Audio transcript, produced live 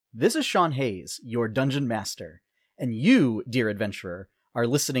This is Sean Hayes, your Dungeon Master, and you, dear adventurer, are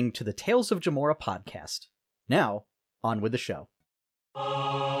listening to the Tales of Jamora podcast. Now, on with the show.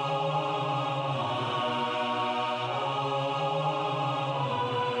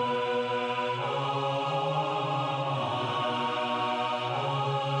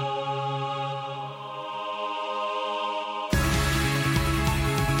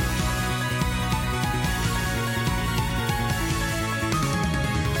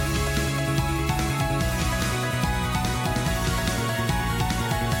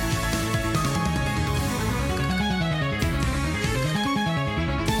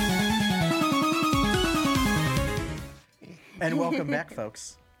 And welcome back,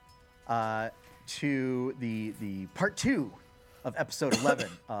 folks, to the part 2 of episode 11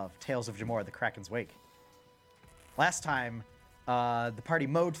 of Tales of Jamora, the Kraken's Wake. Last time, the party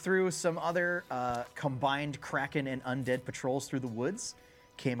mowed through some other combined Kraken and undead patrols through the woods,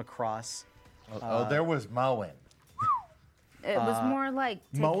 came across... there was mowing. It was more like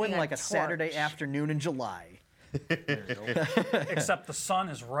mowing taking like a torch. Saturday afternoon in July. Except the sun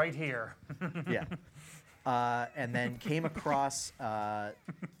is right here. Yeah. And then came across a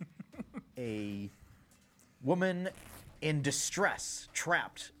woman in distress,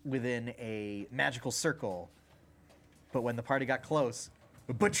 trapped within a magical circle. But when the party got close,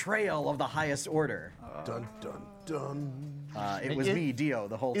 betrayal of the highest order. Dun dun dun. It was me, Dio,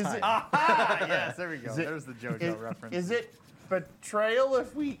 the whole time. Yes, there we go. There's the JoJo reference. Is it betrayal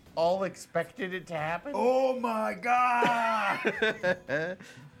if we all expected it to happen? Oh my god!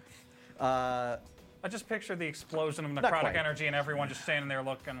 I just picture the explosion of quite. necrotic energy and everyone just standing there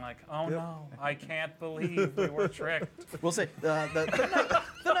looking like, oh no, I can't believe we were tricked. We'll say the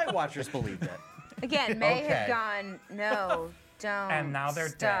Night Watchers believed it. Again, May Okay. have gone, no, don't. And now they're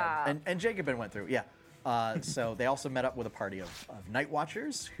dead. stop. And Jacobin went through, yeah. So they also met up with a party of Night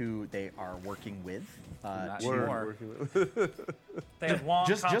Watchers who they are working with. Not to- anymore. They have long,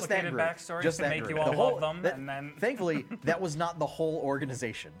 just that complicated group. backstories Just to that make group. you all The whole- love them, that- and then Thankfully, that was not the whole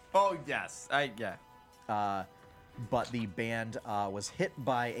organization. Oh yes, yeah. But the band was hit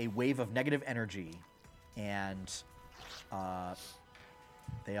by a wave of negative energy, and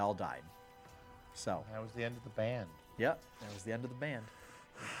they all died. So, That was the end of the band. yep, that was the end of the band.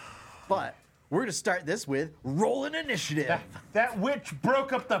 But we're going to start this with roll an initiative. That witch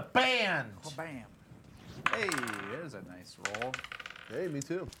broke up the band. Bam. Hey, there's a nice roll. Hey, me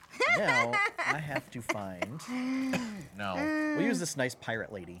too. Now, I have to find... No. We'll use this nice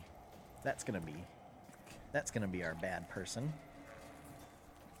pirate lady. That's gonna be our bad person.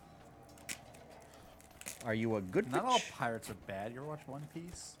 Are you a good Not all witch? pirates are bad. You ever watch One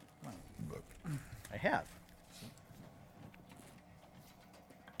Piece? Come on. I have.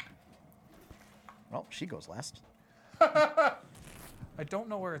 Well, she goes last. I don't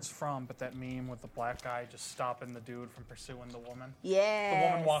know where it's from, but that meme with the black guy just stopping the dude from pursuing the woman. Yes. The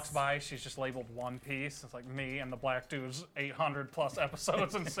woman walks by, she's just labeled One Piece. It's like me and the black dude's 800 plus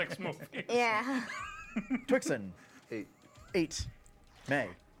episodes and 6 movies. Yeah. Twixen, 8. 8. May.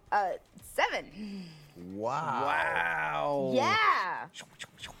 7. Wow. Wow. Yeah.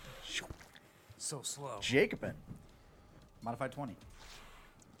 So slow. Jacobin. Modified 20.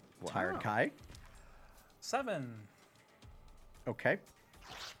 Tired Kai. 7. Okay.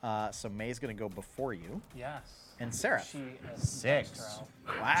 So May's gonna go before you. Yes. And Sarah. She is 6. Dextro.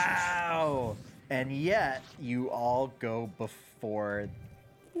 Wow. And yet, you all go before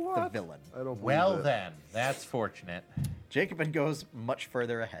the villain. I don't believe Well that. then, that's fortunate. Jacobin goes much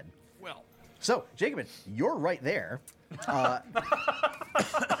further ahead. Well. So, Jacobin, you're right there. And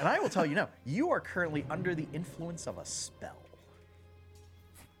I will tell you now, you are currently under the influence of a spell.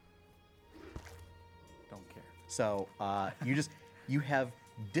 Don't care. So, you have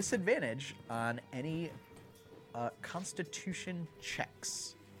disadvantage on any constitution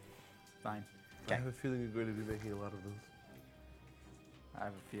checks. Fine. I have a feeling you're going to be making a lot of those. I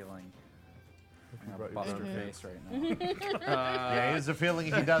have a feeling I'm brought gonna your bust her brother. face right now. Yeah, he has a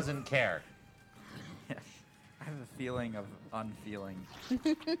feeling he doesn't care. I have a feeling of unfeeling.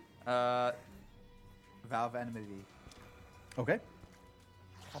 Valve enmity. Okay.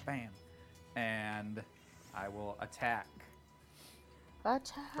 Oh, bam. And I will attack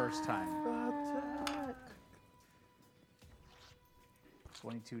Attack. first time.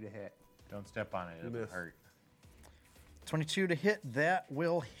 22 to hit. Don't step on it, You it'll missed. hurt. 22 to hit, that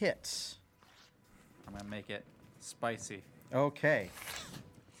will hit. I'm gonna make it spicy. Okay.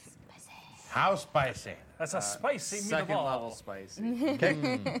 How spicy? That's a spicy Second meatball. level spicy.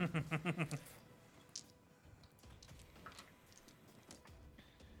 Okay.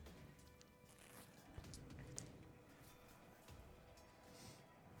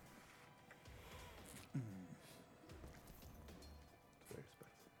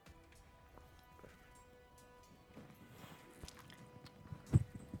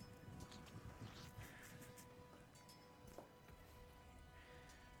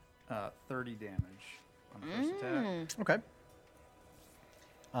 30 damage on the first attack. Okay.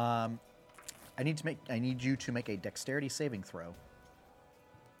 I need you to make a dexterity saving throw.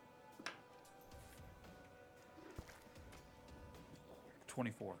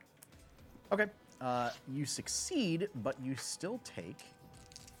 24. Okay. You succeed, but you still take.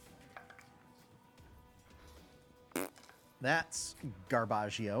 That's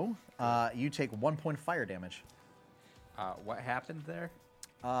Garbaggio. You take 1 point of fire damage. What happened there?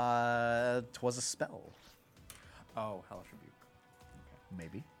 'Twas a spell, Oh, Hellish Rebuke.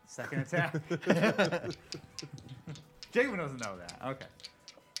 maybe. Second attack. Jacob doesn't know that. Okay.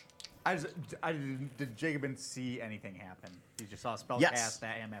 Did Jacobin see anything happen? He just saw a spell Yes. cast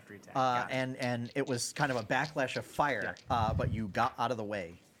at him after he attacked. Got it. And it was kind of a backlash of fire, but you got out of the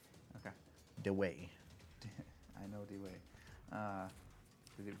way. Okay. The way. I know D-Way.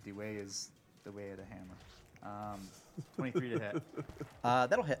 D-Way is the way of the hammer. 23 to hit.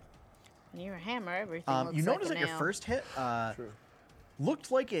 That'll hit. When you're a hammer, everything looks You like notice a that your nail. first hit Sure.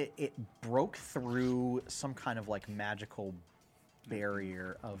 looked like it broke through some kind of like magical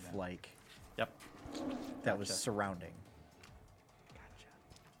barrier of like Yep. that was Gotcha. surrounding.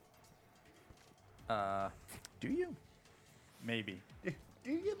 Gotcha. Do you? Maybe. Do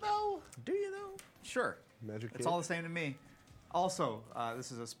you know? Do you though? Sure. Magic It's all the same to me. Also,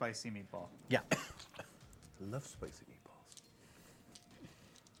 this is a spicy meatball. Yeah. I love spicy meatballs.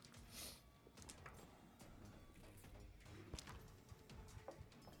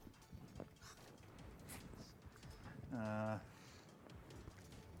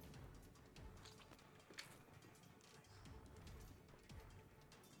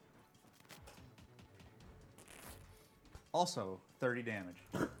 Also, 30 damage.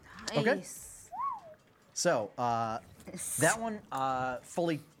 Okay. Nice. So that one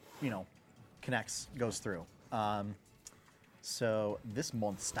fully, connects, goes through. So this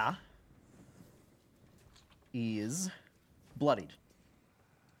monster is bloodied.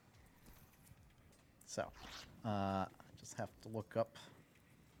 So I just have to look up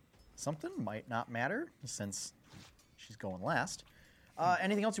something. Might not matter since she's going last.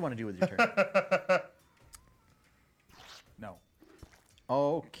 Anything else you want to do with your turn? No.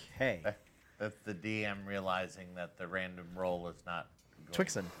 Okay. That's the DM realizing that the random roll is not going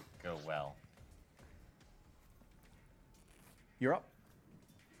Twixen, to go well. you're up.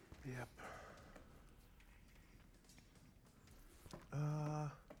 Yep. I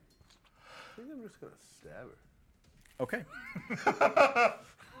think I'm just gonna stab her. Okay. I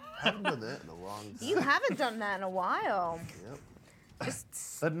haven't done that in a long time. You haven't done that in a while. Yep.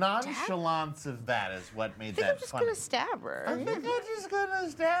 Just The nonchalance of that is what made I think that I'm just funny. gonna stab her. I think I'm just gonna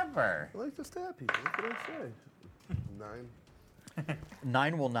stab her. I like to stab people. What can I say? 9.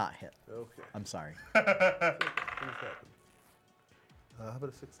 9 will not hit. Okay. I'm sorry. Things happen. How about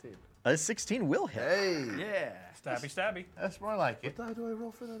a 16? A 16 will hit. Hey. Yeah. Stabby, stabby. That's more like it. What die do I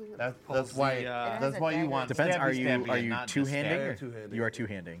roll for that again? That's Pulls why. the, has That's a why you dagger. want. Depends. Stabby, Are you stabby are and you not just two-handing? stabby. Yeah, two-handing. You are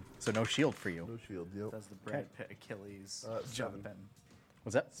two-handing. So no shield for you. No shield. Yep. Does the Brad Pitt Achilles 7. jumping?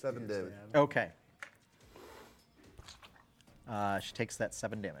 Was that? 7 damage. Okay. She takes that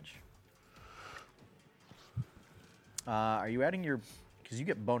 7 damage. Are you adding your? Because you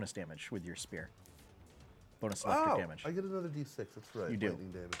get bonus damage with your spear. Bonus electric damage. I get another D6. That's right. You do.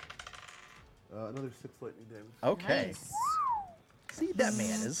 Lightning damage. Another 6 lightning damage. Okay. Nice. See, that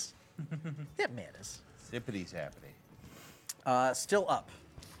man is. That man is. Zippity's happening. Still up.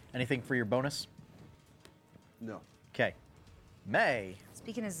 Anything for your bonus? No. Okay. May.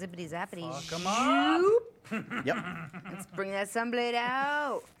 Speaking of zippity zappity, Come on. Yep. let's bring that sunblade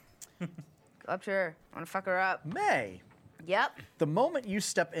out. Go up to her. I want to fuck her up. May. Yep. The moment you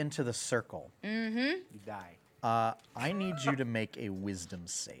step into the circle, You die. I need you to make a wisdom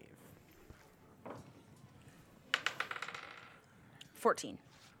save. 14.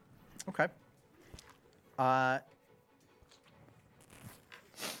 Okay.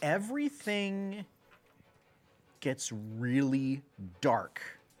 Everything gets really dark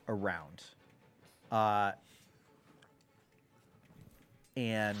around.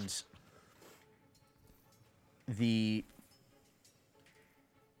 And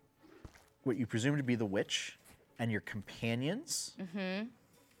what you presume to be the witch and your companions,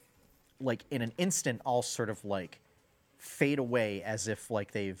 like in an instant, all sort of like fade away as if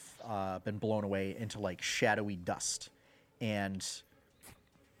like they've been blown away into like shadowy dust, and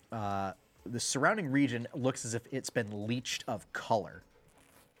the surrounding region looks as if it's been leached of color.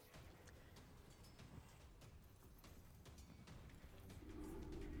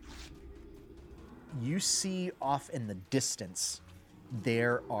 You see off in the distance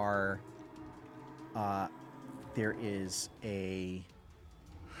there is a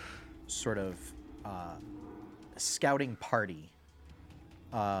sort of scouting party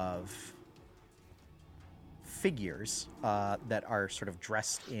of figures that are sort of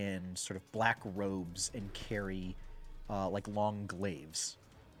dressed in sort of black robes and carry like long glaives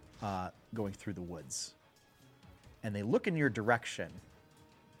going through the woods. And they look in your direction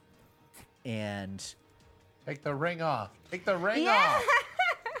and Take the ring off. Take the ring Yeah.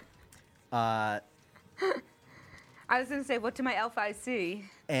 off. I was gonna say, what do my elf eyes see?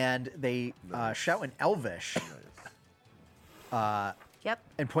 and they shout in Elvish Yep.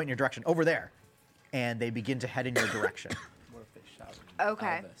 and point in your direction over there. And they begin to head in your direction. What if they shout?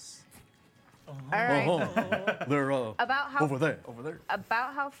 Okay. Elvis? All right. They're About how over there. Over there.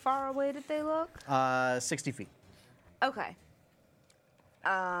 About how far away did they look? 60 feet. Okay.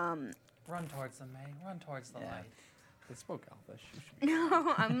 Run towards them, May. Run towards the Yeah. light. They spoke Elvish. You should be-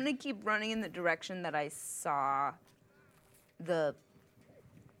 No, I'm gonna keep running in the direction that I saw the.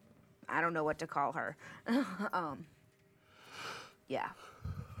 I don't know what to call her. Yeah.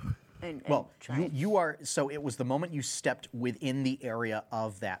 And Well, try and- you are. So it was the moment you stepped within the area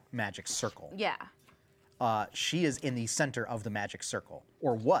of that magic circle. Yeah. She is in the center of the magic circle,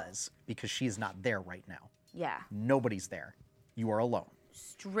 or was, because she is not there right now. Yeah. Nobody's there. You are alone,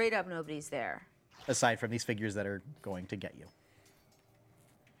 Straight up, nobody's there. aside from these figures that are going to get you.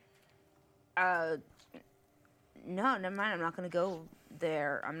 No, never mind. I'm not gonna go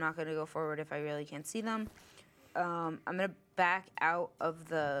there. I'm not gonna go forward if I really can't see them. I'm gonna back out of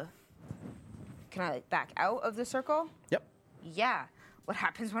the. Can I like back out of the circle? Yep. Yeah. What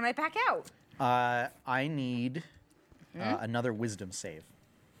happens when I back out? I need another wisdom save.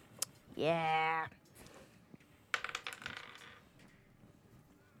 Yeah.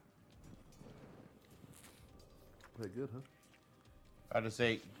 Pretty good, huh? I was to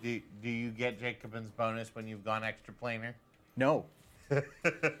say, do you get Jacobin's bonus when you've gone extra planar? No.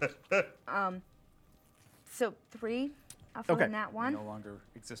 So 3 off of Okay. that We one. no longer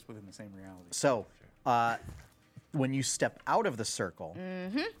exist within the same reality. So, when you step out of the circle,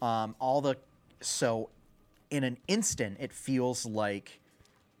 so in an instant, it feels like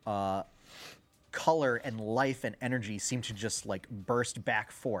color and life and energy seem to just like burst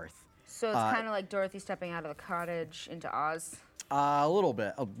back forth. So it's kind of like Dorothy stepping out of the cottage into Oz. A little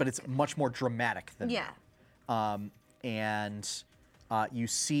bit, but it's much more dramatic than Yeah. that. And you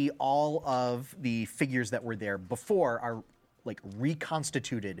see all of the figures that were there before are like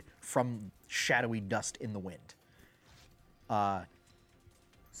reconstituted from shadowy dust in the wind.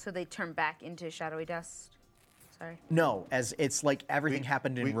 So they turn back into shadowy dust. Sorry. No, as it's like everything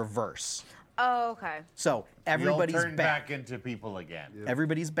happened in reverse. Oh, okay. So You'll everybody's turn back. back into people again.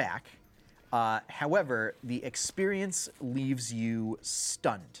 Everybody's back. However, the experience leaves you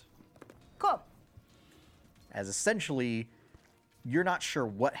stunned, Cool. as essentially you're not sure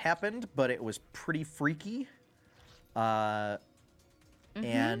what happened, but it was pretty freaky. And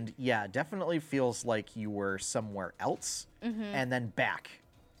yeah, definitely feels like you were somewhere else and then back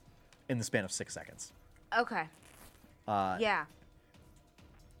in the span of 6 seconds. Okay. Yeah.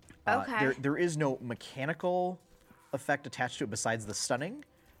 Okay. There is no mechanical effect attached to it besides the stunning,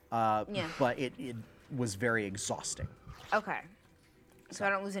 Yeah. but it was very exhausting. Okay. So I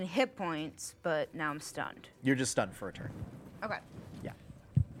don't lose any hit points, but now I'm stunned. You're just stunned for a turn. Okay. Yeah.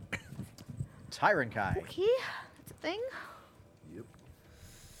 Tyron Kai. Okay. That's a thing. Yep.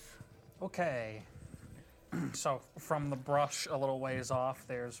 Okay. So from the brush a little ways off,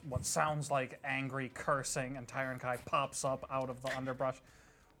 there's what sounds like angry cursing, and Tyron Kai pops up out of the underbrush,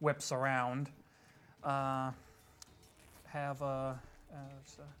 whips around.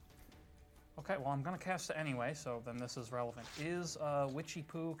 Okay, well, I'm going to cast it anyway, so then this is relevant. Is Witchy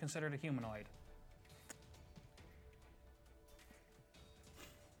Poo considered a humanoid?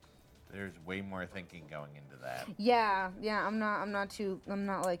 There's way more thinking going into that. Yeah. Yeah. I'm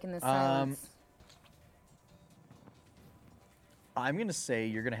not liking this silence. I'm going to say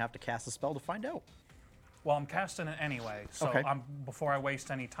you're going to have to cast a spell to find out. Well, I'm casting it anyway, so Okay. before I waste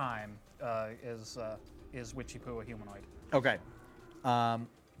any time, is Witchy Poo a humanoid? Okay.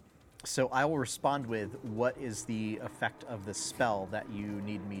 So I will respond with what is the effect of the spell that you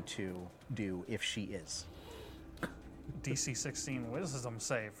need me to do if she is. DC 16 Wisdom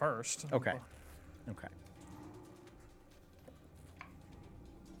save first. Okay. Okay.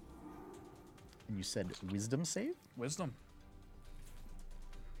 And you said wisdom save? Wisdom.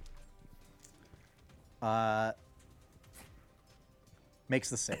 Makes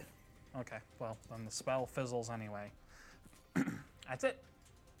the save. Okay, well, then the spell fizzles anyway. That's it.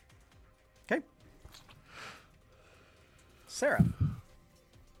 Okay. Sarah.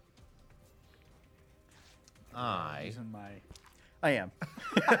 I Using my I am.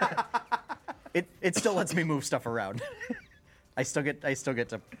 It still lets me move stuff around. I still get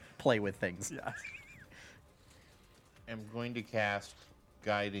to play with things. Yeah. I'm going to cast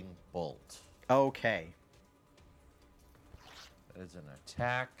Guiding Bolt. Okay. That is an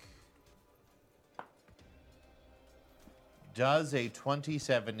attack. Does a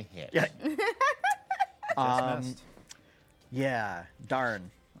 27 hit? Yeah. Just missed. Yeah.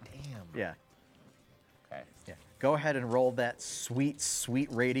 Darn. Damn. Yeah. Okay. Yeah. Go ahead and roll that sweet, sweet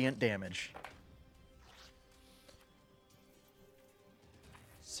radiant damage.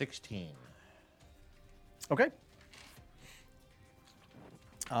 16. Okay.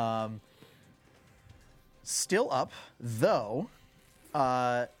 Still up, though.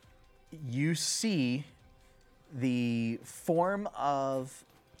 You see the form of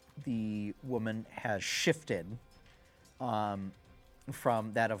the woman has shifted from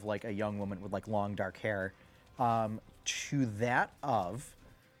that of like a young woman with like long dark hair to that of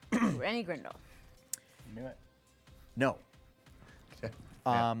Rennie Grindle. Knew it. no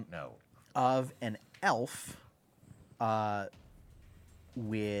No. of an elf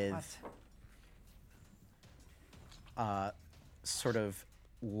with sort of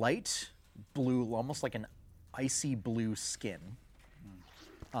light blue, almost like an icy blue skin,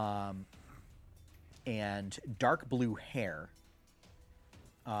 and dark blue hair,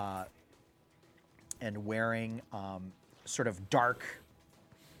 and wearing sort of dark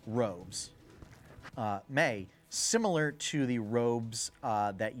robes. May, similar to the robes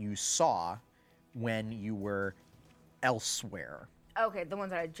that you saw when you were elsewhere, Okay, the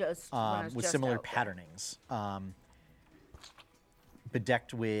ones that I just. when I was with just similar out there. patternings,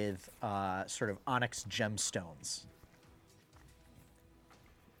 bedecked with sort of onyx gemstones,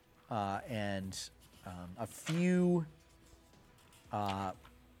 and a few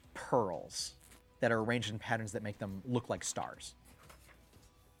pearls that are arranged in patterns that make them look like stars.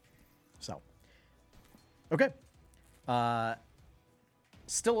 So, okay.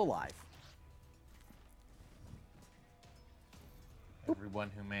 Still alive. Everyone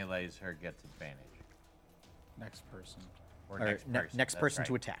who melees her gets advantage. Next person. Or Or next person. next that's person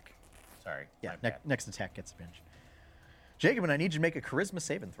to right. attack. Sorry. Yeah, my bad. next attack gets advantage. Jacob, and I need you to make a charisma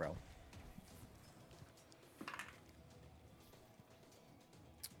saving throw.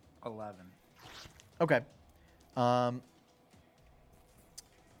 11. Okay.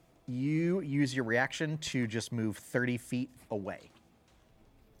 You use your reaction to just move 30 feet away.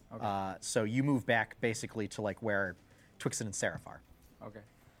 Okay. So you move back basically to like where Twixen and Seraph are. Okay.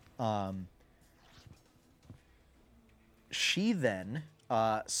 She then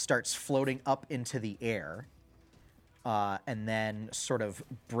starts floating up into the air and then sort of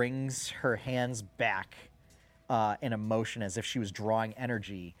brings her hands back in a motion as if she was drawing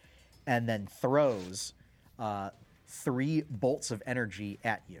energy and then throws 3 bolts of energy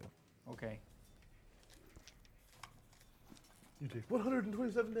at you. Okay. You take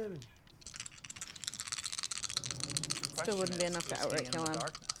 127 damage. Still wouldn't be enough to Question outright is, kill in the him.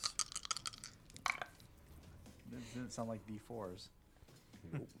 darkness. That didn't sound like D4s.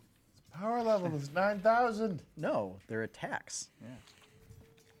 Power level is 9,000. No, they're attacks. Yeah.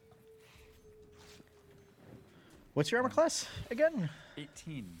 What's your armor class again?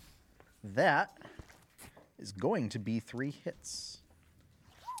 18. That is going to be 3 hits.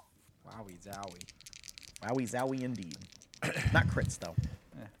 Wowie zowie. Wowie zowie indeed. Not crits though.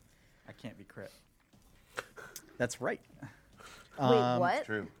 I can't be crit. That's right. Wait, what?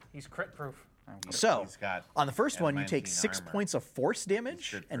 True. He's crit proof. So, He's got on the first one, you take adamantine 6 armor. points of force damage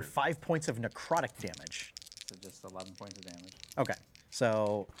He's and crit-proof. 5 points of necrotic damage. So just 11 points of damage. Okay,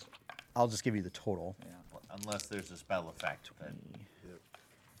 so I'll just give you the total. Yeah. Unless there's a spell effect. That,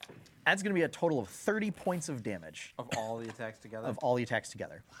 That's going to be a total of 30 points of damage Of all the attacks together? of all the attacks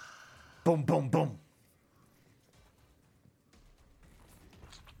together. Boom, boom, boom.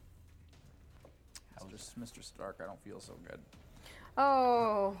 Mr. Stark, I don't feel so good.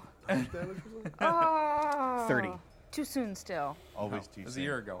 Oh. How much damage was it? Oh. 30. Too soon still. always It too was a soon.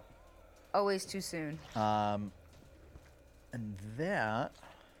 year ago. Always too soon. And that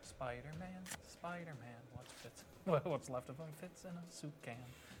Spider-Man, Spider-Man. What's left of him fits in a soup can.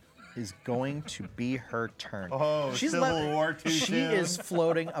 is going to be her turn. Oh, Civil War too She soon. is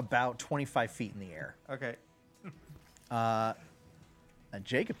floating about 25 feet in the air. Okay.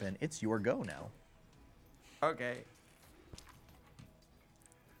 Jacobin, it's your go now. Okay.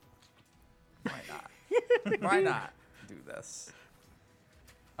 Why not? Why not do this?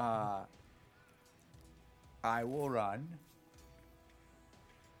 I will run.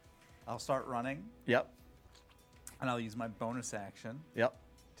 I'll start running, Yep, and I'll use my bonus action yep,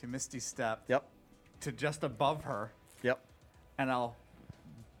 to Misty Step yep, to just above her, yep. and I'll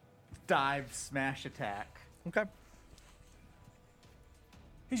dive, smash attack. Okay.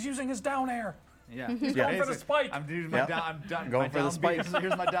 He's using his down air. Yeah. He's going for the spike. I'm doing my Yep. down. I'm done. Going my for the down B. spike.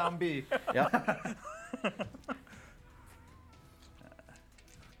 Here's my down B. Yep.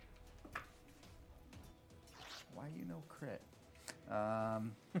 Why you no crit?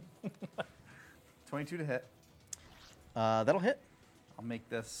 22 to hit. That'll hit. I'll make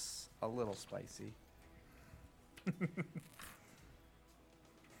this a little spicy.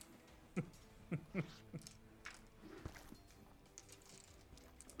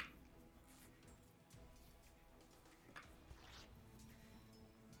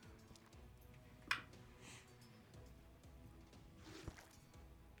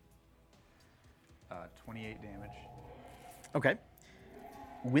 Uh, 28 damage. Okay.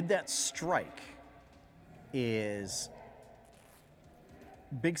 With that strike is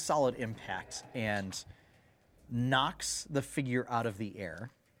big solid impact and knocks the figure out of the air.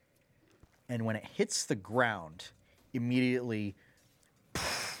 And when it hits the ground, immediately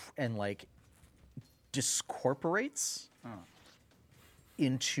and like discorporates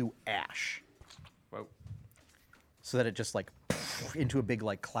into ash. Whoa. So that it just like into a big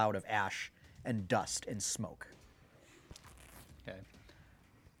like cloud of ash and dust and smoke. Okay.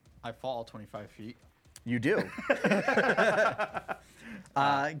 I fall 25 feet. You do.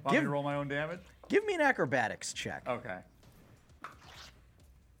 Want me to roll my own damage? Give me an acrobatics check. Okay.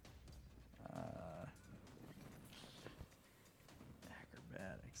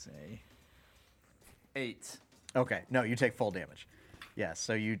 Acrobatics, eh? 8. Okay, no, you take full damage. Yeah,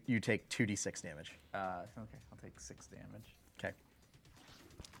 so you take 2d6 damage. Okay, I'll take 6 damage. Okay.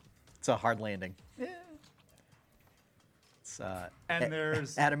 It's a hard landing. Yeah. It's, And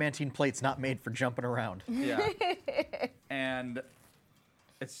there's adamantine plate's not made for jumping around. yeah, and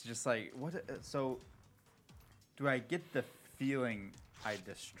it's just like what? So, do I get the feeling I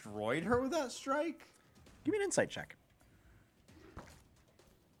destroyed her with that strike? Give me an insight check.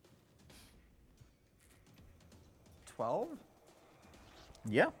 12.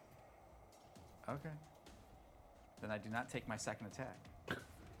 Yeah. Okay. Then I do not take my second attack.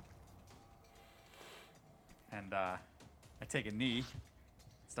 And I take a knee,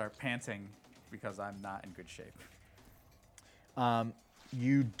 start panting because I'm not in good shape.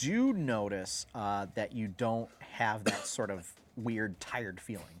 You do notice that you don't have that sort of weird, tired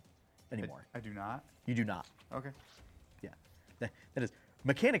feeling anymore. I do not. You do not. Okay. Yeah. That is,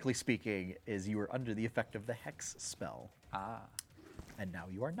 mechanically speaking, is you were under the effect of the hex spell, Ah. and now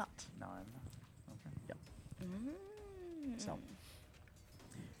you are not. No, I'm not. Okay. Yep. So.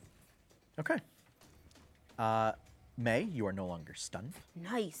 Okay. May, you are no longer stunned,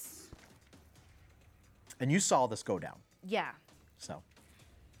 Nice. and you saw this go down. Yeah. So.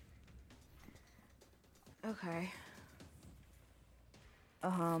 Okay.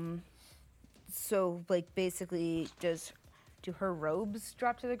 So like basically, do her robes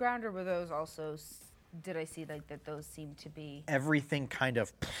drop to the ground, or were those also? Did I see like that? Those seem to be. Everything kind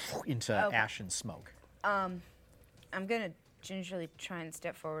of into Okay. ash and smoke. I'm gonna gingerly try and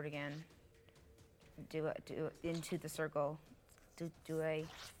step forward again. Do into the circle. Do I?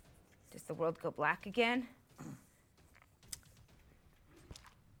 Does the world go black again?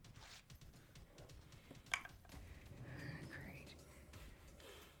 Great.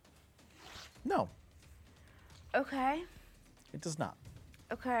 No, Okay. it does not.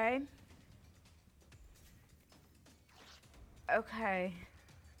 Okay. Okay.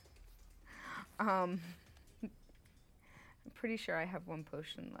 I'm pretty sure I have one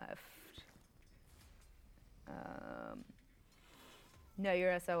potion left. No,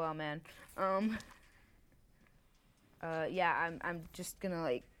 you're SOL, man. Yeah, I'm just gonna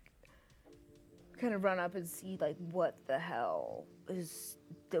like kind of run up and see like what the hell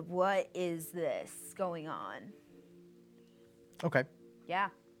what is this going on? Okay. Yeah.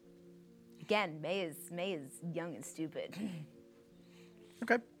 Again, May is young and stupid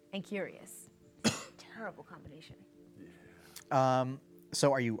Okay. and curious. Terrible combination.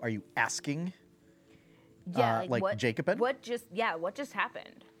 So are you asking? Yeah, like what, Jacobin? What just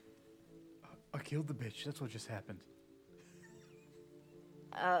happened? I killed the bitch. That's what just happened.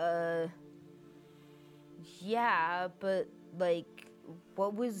 Yeah, but like,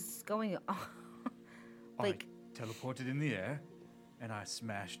 what was going on? Like, I teleported in the air, and I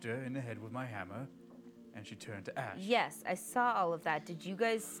smashed her in the head with my hammer, and she turned to ash. yes, I saw all of that. Did you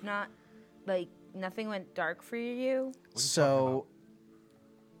guys not, like, nothing went dark for you? So,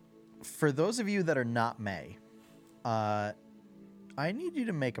 for those of you that are not May, I need you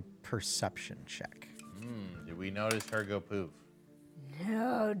to make a perception check. Did we notice her go poof?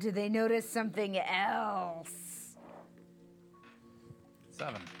 No, did they notice something else?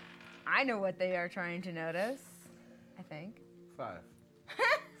 7. I know what they are trying to notice. I think. 5.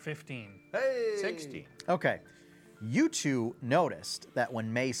 15. Hey! 60. Okay. You two noticed that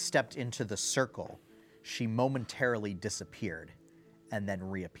when May stepped into the circle, she momentarily disappeared and then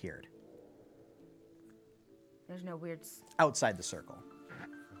reappeared There's no weird. outside the circle.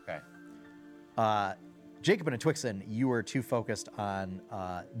 Okay. Jacob and Twixen, you were too focused on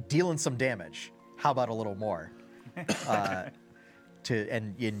dealing some damage. How about a little more?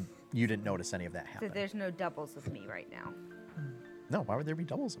 And you didn't notice any of that So happen. there's no doubles of me right now. No, why would there be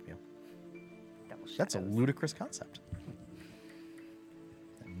doubles of you? Double That's a shadows. ludicrous concept.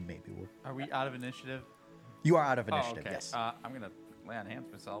 Maybe we'll. Are we out of initiative? You are out of Oh, initiative, okay. yes. I'm gonna lay on hands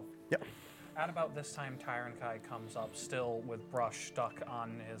myself. Yep. At about this time, Tyron Kai comes up, still with brush stuck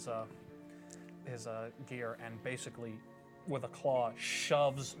on his gear, and basically, with a claw,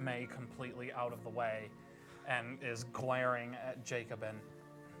 shoves May completely out of the way, and is glaring at Jacobin.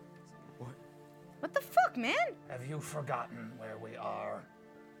 What the fuck, man? Have you forgotten where we are?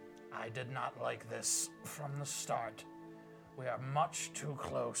 I did not like this from the start. We are much too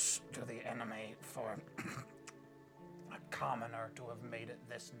close to the enemy for a commoner to have made it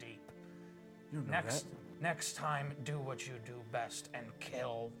this deep. You don't know Next time, do what you do best and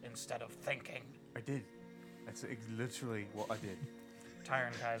kill instead of thinking. I did. That's literally what I did.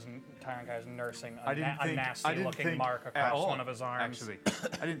 Tyron Kai's nursing I didn't think. I nasty didn't looking think mark at across all, one of his arms. Actually,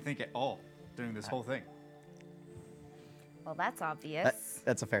 I didn't think at all during this whole thing. Well, that's obvious.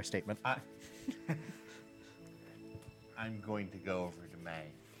 That's a fair statement. I'm going to go over to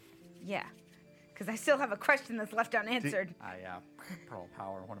May. Yeah. Because I still have a question that's left unanswered. I Pearl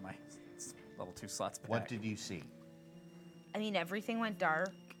Power, one of my level 2 slots back. What did you see? I mean, everything went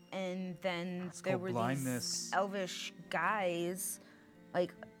dark, and then there called were blindness. these elvish guys,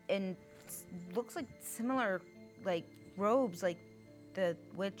 like, and looks like similar, like, robes, like the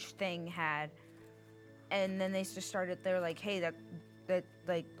witch thing had. And then they just started, they're like, hey, that,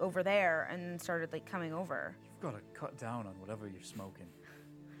 like, over there, and started, like, coming over. You've got to cut down on whatever you're smoking.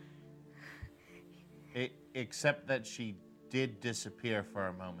 Except that she did disappear for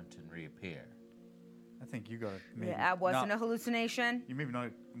a moment and reappear. I think you got to maybe. That wasn't not, a hallucination. You maybe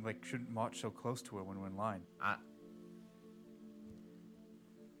not shouldn't march so close to her when we're in line.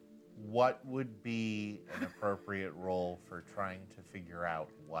 What would be an appropriate role for trying to figure out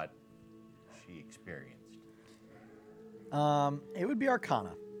what she experienced? It would be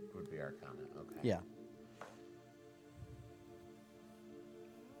Arcana. Would be Arcana. Okay. Yeah.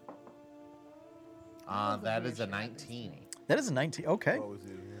 That is a 19. That is a 19. Okay. What was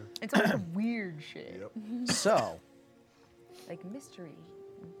it? Yeah. It's all the weird shit. Yep. So, Like mystery.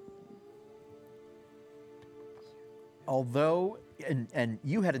 although, and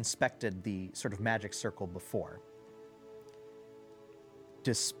you had inspected the sort of magic circle before,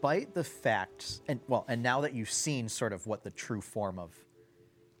 despite the fact, and now that you've seen sort of what the true form of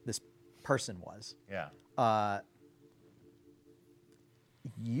this person was, Yeah.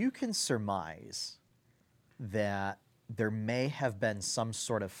 you can surmise that there may have been some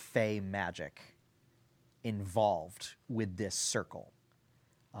sort of fey magic involved with this circle.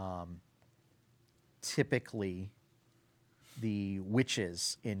 Typically, the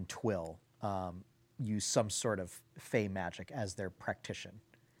witches in Twill use some sort of fey magic as their practitioner,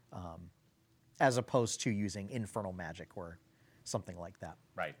 as opposed to using infernal magic or something like that.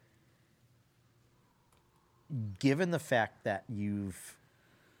 Right. Given the fact that you've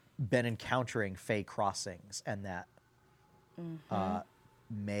been encountering fey crossings and that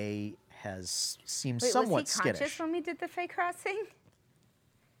May has seemed Wait, somewhat was he conscious skittish. when we did the fey crossing?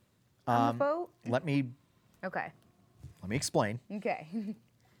 On the boat? Let me Okay. explain, Okay.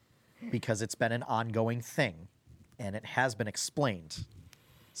 because it's been an ongoing thing and it has been explained.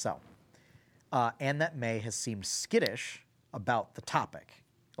 So, and that May has seemed skittish about the topic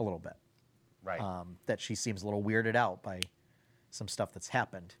a little bit. Right. That she seems a little weirded out by some stuff that's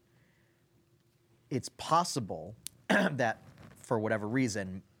happened. It's possible that, for whatever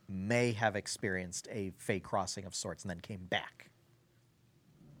reason, may have experienced a fey crossing of sorts and then came back.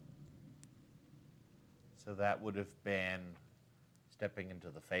 So that would have been stepping into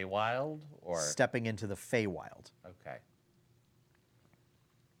the Feywild, or Stepping into the Feywild. okay.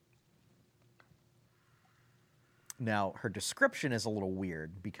 Now, her description is a little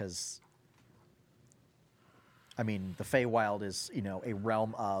weird because, I mean, the Feywild is, a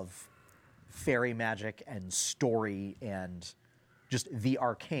realm of fairy magic and story and just the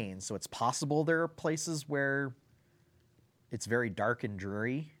arcane. So it's possible there are places where it's very dark and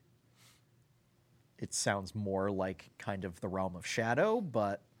dreary. It sounds more like kind of the realm of shadow,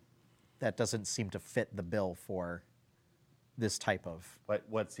 but that doesn't seem to fit the bill for this type of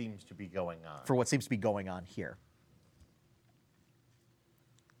what seems to be going on. for what seems to be going on here.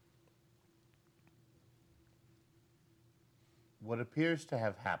 What appears to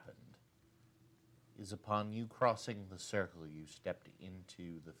have happened is upon you crossing the circle, you stepped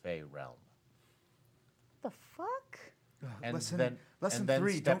into the Fey realm. The fuck? And lesson then, lesson and then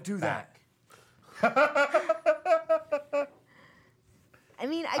 3, don't stepped do back. I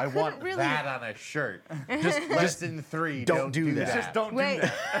mean, I I couldn't want really. that on a shirt. Just Lesson 3, don't do that. Just don't Wait, do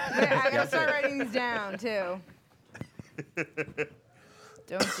that. wait, I gotta start writing these down too.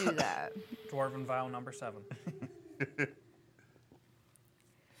 Don't do that. Dwarven vow number 7.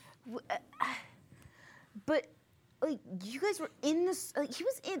 But like, you guys were in this. Like, he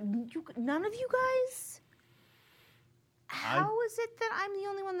was in. None of you guys. How is it that I'm the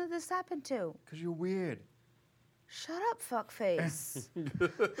only one that this happened to? Because you're weird. Shut up, fuckface.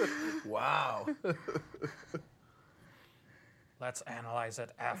 Wow. Let's analyze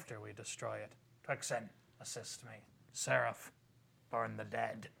it after we destroy it. Twixen, assist me. Seraph, burn the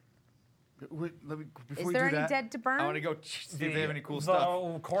dead. Wait, before Is you there do any that, dead to burn? I want to go see if they have any cool the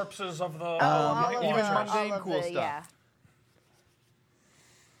stuff. corpses of the all of even the, mundane all of cool the, stuff. yeah.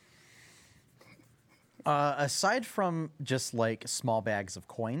 Aside from just like small bags of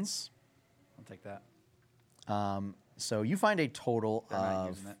coins, I'll take that. so you find a total They're not of,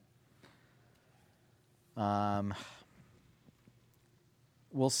 using it.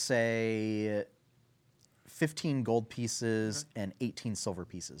 we'll say 15 gold pieces and 18 silver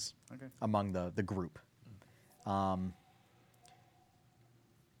pieces Okay. among the group.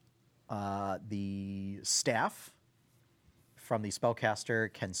 The staff from the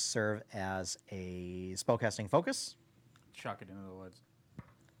spellcaster can serve as a spellcasting focus. Chuck it into the woods.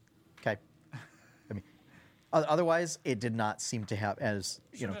 Okay. I mean, otherwise, it did not seem to have, as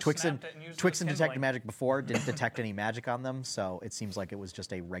you know, Should've Twixen snapped it and used it as Twixen detected kindling. magic before, didn't detect any magic on them, so it seems like it was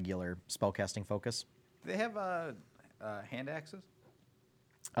just a regular spellcasting focus. Do they have hand axes?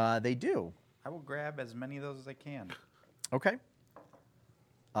 They do. I will grab as many of those as I can. Okay.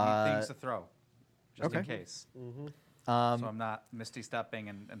 I need things to throw, just in okay. case. So I'm not misty stepping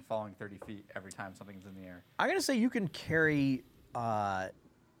and falling 30 feet every time something's in the air. I'm gonna say you can carry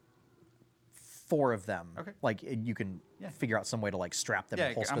 4 of them. Okay. Like you can Yeah. figure out some way to like strap them Yeah,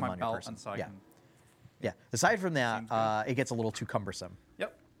 and holster on them my on your belt, person. and so I yeah. can. Yeah. Aside from that, Seems good. it gets a little too cumbersome.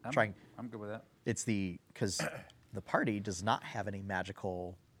 Yep. Trying- I'm good with that. It's because the party does not have any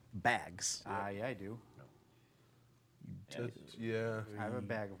magical bags. Yeah, I do. Yeah. I have a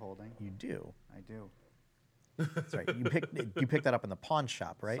bag of holding. You do. I do. That's right. You picked that up in the pawn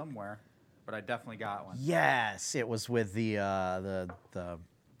shop, right? Somewhere, but I definitely got one. Yes, it was with the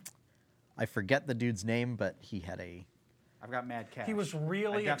I forget the dude's name, but he had a. I've got mad cash. He was I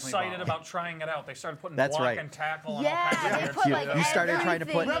really definitely excited bought about trying it out. They started putting That's block right. and tackle and Yeah, all kinds of they weird put, stuff. like, You started trying to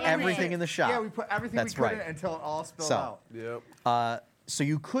put everything in everything it. in the shop. Yeah, we put everything That's we could right. in it until it all spilled So- out. Yep. So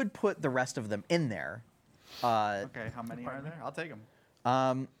you could put the rest of them in there. Okay, how many are there? I'll take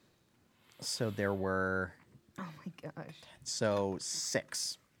them. So there were Oh my gosh.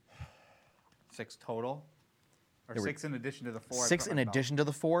 6. 6 total? Or There were 6 in addition to the 4? I 6 put in in my belt? addition to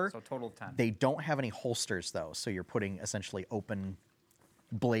the 4. So total of 10. They don't have any holsters though, so you're putting essentially open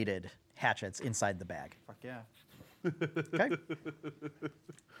bladed hatchets inside the bag. Fuck yeah. Okay.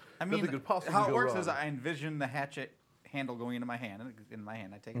 I mean, could possibly how it go works is wrong. I envision the hatchet handle going into my hand, and in my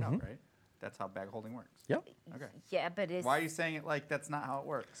hand I take it out, right? That's how bag holding works. Yep. Okay. Yeah, but it's Why are you saying it like that's not how it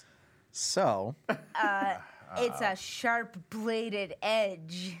works? So it's a sharp bladed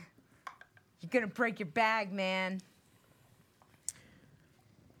edge. You're gonna break your bag, man.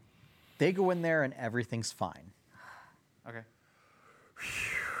 they go in there and everything's fine. Okay.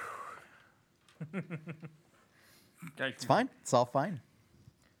 It's fine. It's all fine.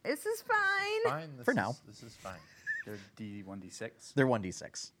 This is fine. Fine. For now. This is fine. They're D1D6. They're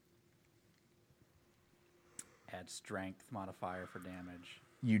 1d6. Add strength modifier for damage.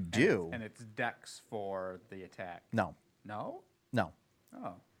 You do. And it's dex for the attack. No. No? No.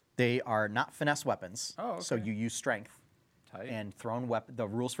 Oh. They are not finesse weapons. Oh, So okay. you use strength. Tight. And thrown weapon. The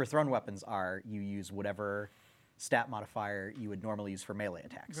rules for thrown weapons are you use whatever stat modifier you would normally use for melee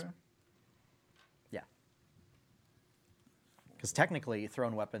attacks. Okay. Yeah. Because technically,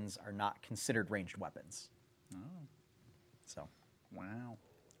 thrown weapons are not considered ranged weapons. Oh. So, Wow.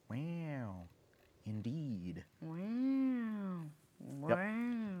 wow, indeed. Wow. Yep.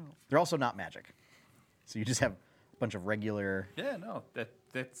 Wow. They're also not magic. So you just have a bunch of regular. Yeah, no,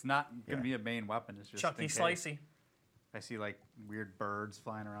 that's not going to Yeah. be a main weapon. It's just Chucky in case. Slicey. I see like weird birds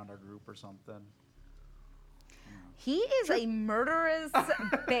flying around our group or something. He is a murderous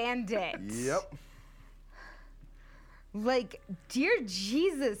bandit. Yep. Like, dear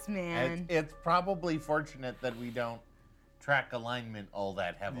Jesus, man. It's probably fortunate that we don't track alignment all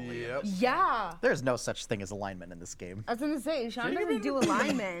that heavily. Yep. Yeah. There's no such thing as alignment in this game. I was gonna say, Sean doesn't do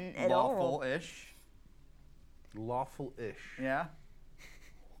alignment at all. Lawful-ish. Lawful-ish. Yeah.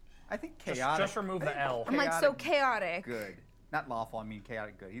 I think chaotic. Just remove the L. I'm like, so chaotic. Good. Not lawful. I mean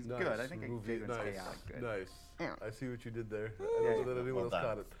chaotic good. He's Nice. good. I think Remove Jacob's nice. chaotic good. Nice. Yeah. I see what you did there. I don't know that anyone else Well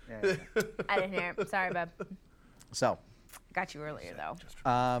caught done. it. Yeah. I didn't hear it. Sorry, bub. So, Got you earlier, though.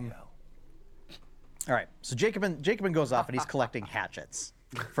 all right. So Jacobin goes off and he's collecting hatchets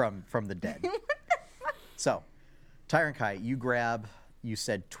from the dead. So, Tyrant Kai, you grab. You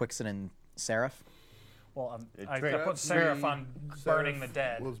said Twixen and Seraph. Well, It I tricked put Seraph me. on burning the Seraph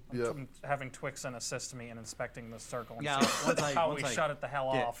dead. was- I'm yep. having Twixen assist me in inspecting the circle and Yeah, see once I- how once we I shut it the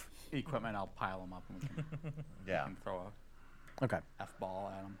hell Get off. equipment, I'll pile them up and we can, Yeah. can throw Okay. a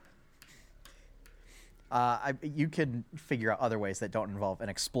F-ball at them. You can figure out other ways that don't involve an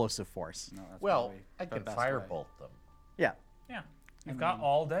explosive force. No, that's Well, probably I the could best way. firebolt them. Yeah. Yeah. You've got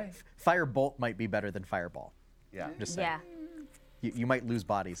all day. Firebolt might be better than Fireball. Yeah. Just saying. Yeah. You might lose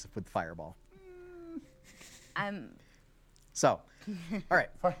bodies with Fireball. I'm. So, all right.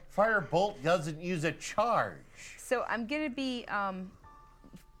 Firebolt doesn't use a charge. So I'm gonna be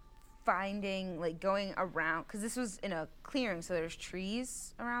finding, like, going around, because this was in a clearing, so there's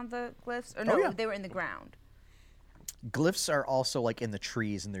trees around the glyphs. Or no, yeah. they were in the ground. Glyphs are also like in the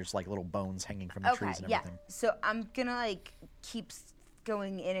trees, and there's like little bones hanging from the Okay, trees and yeah. everything. So I'm gonna like keep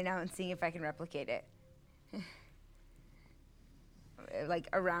going in and out and seeing if I can replicate it. Like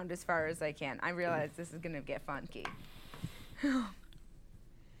around as far as I can. I realize this is gonna get funky.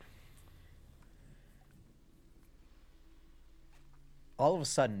 All of a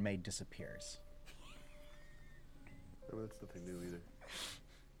sudden, May disappears. I mean, that's nothing new either.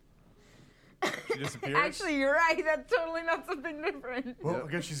 She disappears. Actually, you're right. That's totally not something different. well, Yep.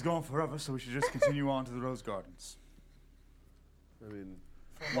 I guess she's gone forever, so we should just continue on to the rose gardens. I mean,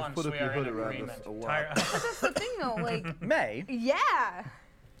 For once, put up we your are in hood around agreement. us a lot. That's the thing, though. Like, May, yeah.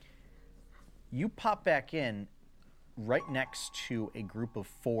 you pop back in right next to a group of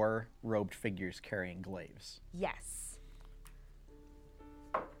 4 robed figures carrying glaives. Yes.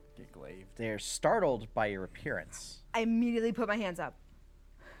 Get glaved. They're startled by your appearance. I immediately put my hands up.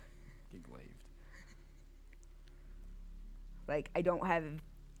 Get glaved. Like, I don't have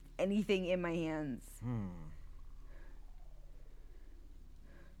anything in my hands.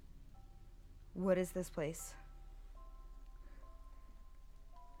 What is this place?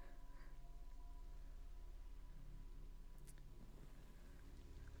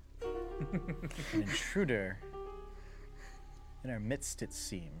 An intruder in our midst, it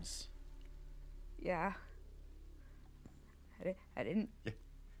seems. Yeah. I didn't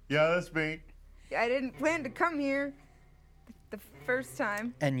Yeah, that's me. plan to come here the first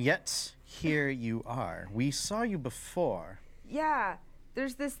time. And yet, here you are. We saw you before, Yeah,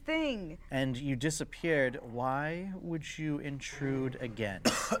 there's this thing. and you disappeared. Why would you intrude again?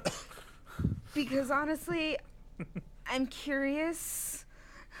 Because honestly, I'm curious.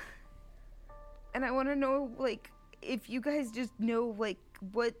 And I want to know, like, if you guys just know, like,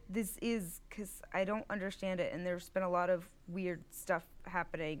 what this is, because I don't understand it. And there's been a lot of weird stuff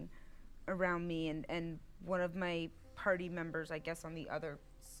happening around me. And one of my party members, I guess, on the other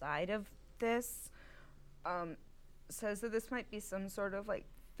side of this, says that this might be some sort of, like,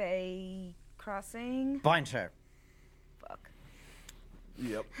 Fey crossing. Bind her. Fuck.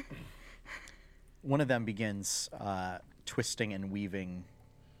 Yep. One of them begins twisting and weaving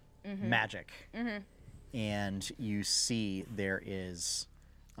magic. And you see there is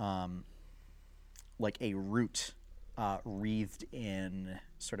like a root wreathed in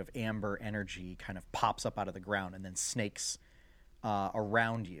sort of amber energy kind of pops up out of the ground and then snakes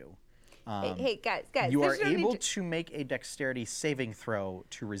around you. Hey, guys, You are there's no need able to- to make a dexterity saving throw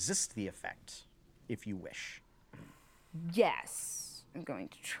to resist the effect if you wish. Yes, I'm going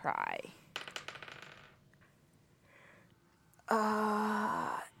to try.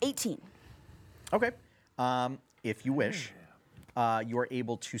 18. Okay. If you wish, you are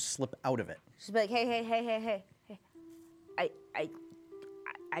able to slip out of it. She's like, hey.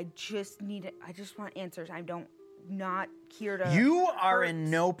 I just need it. I just want answers. Not here to. You are hurt. in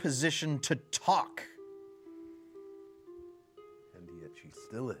no position to talk. And yet she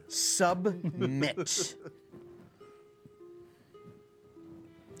still is. Submit.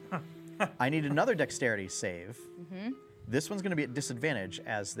 I need another dexterity save. This one's going to be at disadvantage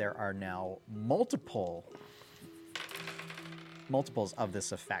as there are now multiples of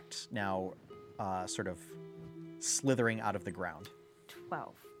this effect now sort of slithering out of the ground.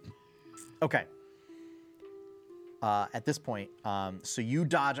 12. Okay. at this point. So you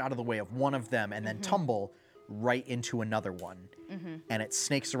dodge out of the way of one of them and then tumble right into another one. And it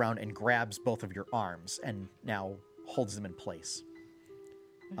snakes around and grabs both of your arms and now holds them in place.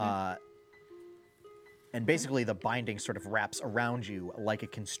 And basically the binding sort of wraps around you like a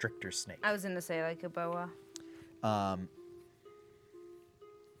constrictor snake. I was gonna say like a boa.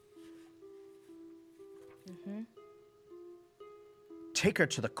 Take her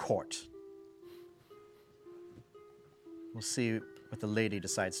to the court. We'll see what the lady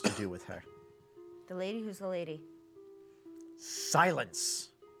decides to do with her. The lady? Who's the lady? Silence.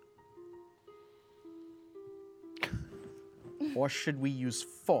 Or should we use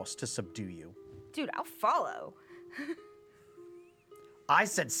force to subdue you? Dude, I'll follow. I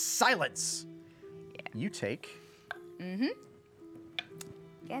said silence. You take Again,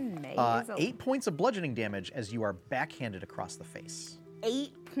 May. 8 points of bludgeoning damage as you are backhanded across the face.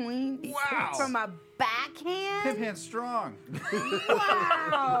 8 points Wow. from a backhand? Pimp hand strong.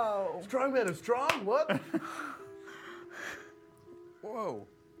 Wow. Strong man of strong? What? Whoa.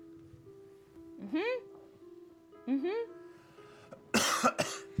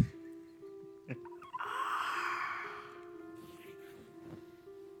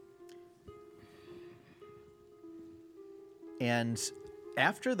 And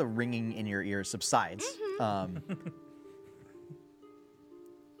after the ringing in your ears subsides,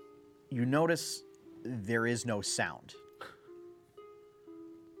 you notice there is no sound.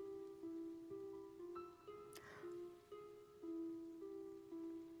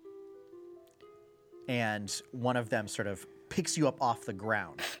 And one of them sort of picks you up off the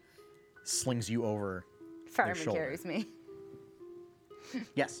ground, slings you over their Fireman shoulder. carries me.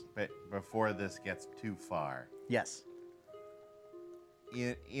 Yes, But before this gets too far, yes.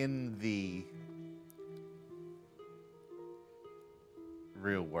 in the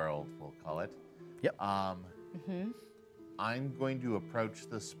real world, we'll call it. Yep. I'm going to approach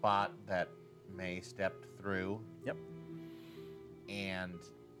the spot that May stepped through Yep. and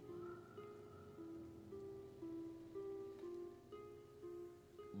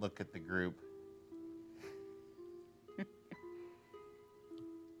look at the group.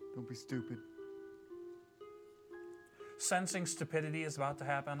 Don't be stupid. Sensing stupidity is about to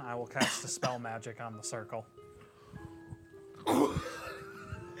happen, I will cast Dispel Magic on the circle.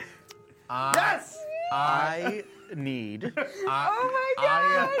 Yes! I need. Oh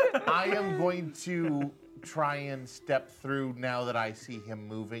my god! I am going to try and step through now that I see him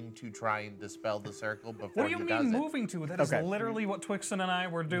moving to try and dispel the circle before What do you he mean does it. moving to? That is Okay. literally what Twixen and I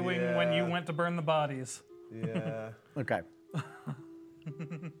were doing when you Yeah. went to burn the bodies. Yeah. Okay.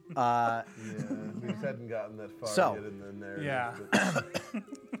 Yeah. We just hadn't gotten that far So- yet in the narrative. Yeah. but-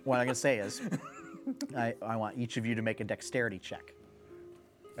 What I'm going to say is, I want each of you to make a dexterity check.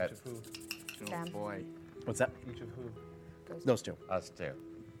 That- Each of who? Oh Them. boy. What's that? Each of who? Those two. Us too.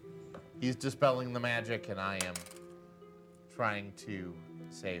 He's dispelling the magic, and I am trying to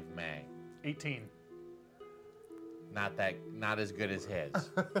save May. 18. Not as good as his.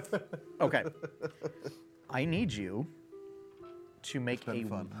 Okay. I need you to make a been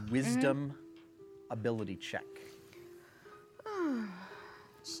fun. wisdom ability check.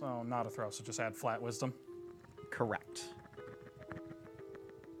 So not a throw, so just add flat wisdom. Correct.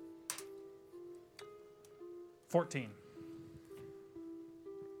 14.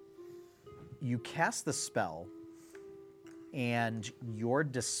 You cast the spell, and your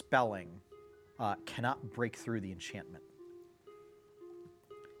dispelling cannot break through the enchantment.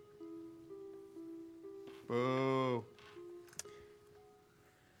 Boo.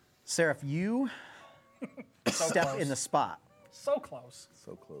 Seraph, you step close. in the spot. So close.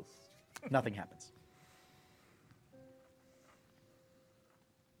 So close. Nothing happens.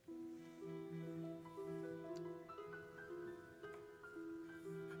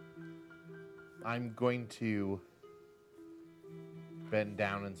 I'm going to bend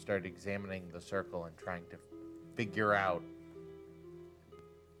down and start examining the circle and trying to figure out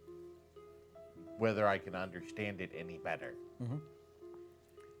whether I can understand it any better.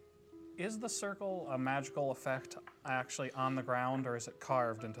 Is the circle a magical effect actually on the ground, or is it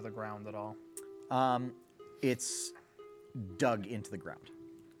carved into the ground at all? It's dug into the ground.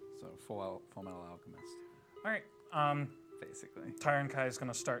 So full metal alchemist, All right. basically. Tyron Kai is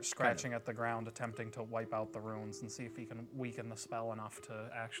going to start scratching at the ground, attempting to wipe out the runes and see if he can weaken the spell enough to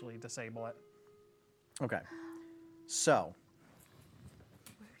actually disable it. Okay. So,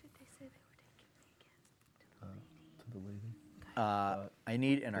 Where did they say they were taking me again? To the lady. I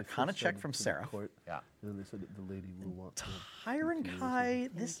need an They Arcana first check said from to the Sarah. court, Yeah. And then they said that the lady will want to. Tyron Kai,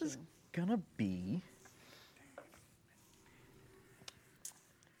 this is gonna be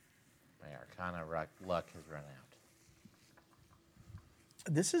My Arcana luck has run out.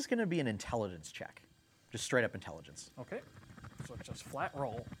 This is going to be an intelligence check. Just straight up intelligence. Okay. So it's just flat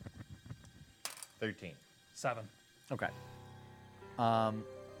roll. 13. 7. Okay.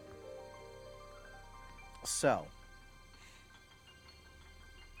 So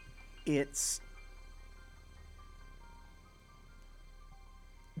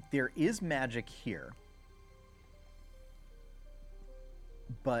there is magic here,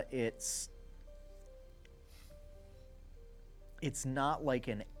 but it's not like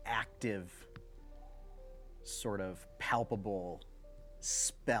an active sort of palpable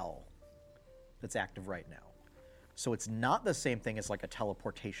spell that's active right now. So it's not the same thing as like a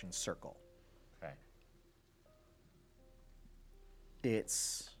teleportation circle. Okay.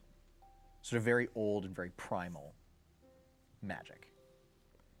 It's sort of very old and very primal magic.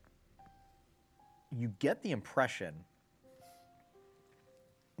 You get the impression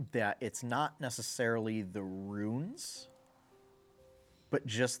that it's not necessarily the runes, but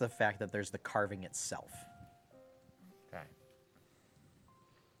just the fact that there's the carving itself. Okay.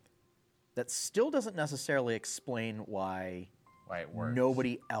 That still doesn't necessarily explain why it works.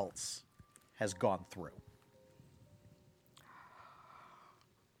 nobody else has gone through.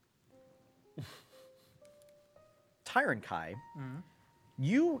 Tyrant Kai,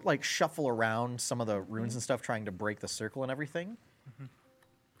 you like shuffle around some of the runes and stuff trying to break the circle and everything.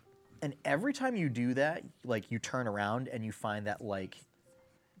 And every time you do that, like you turn around and you find that like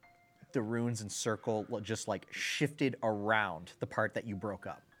the runes and circle just like shifted around the part that you broke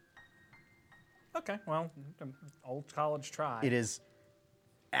up. Okay, well, old college try. It is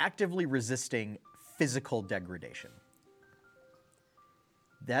actively resisting physical degradation.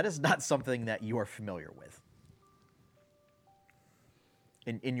 That is not something that you are familiar with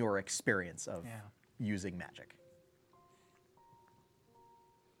in your experience of using magic.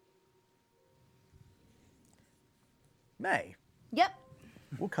 May, Yep.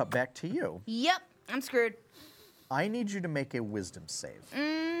 we'll cut back to you. Yep. I'm screwed. I need you to make a wisdom save.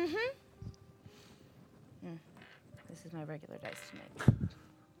 This is my regular dice tonight.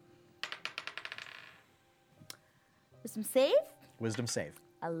 Wisdom save? Wisdom save.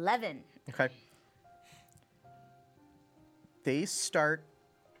 11. Okay. They start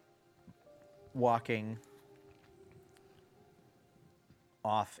walking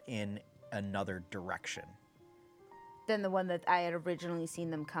off in another direction. Than the one that I had originally seen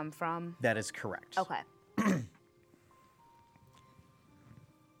them come from. That is correct. Okay.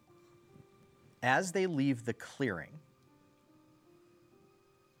 As they leave the clearing,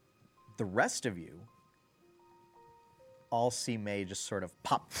 the rest of you all see May just sort of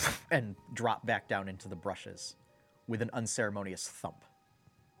pop and drop back down into the brushes with an unceremonious thump.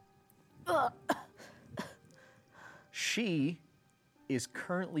 She is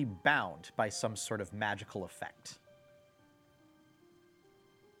currently bound by some sort of magical effect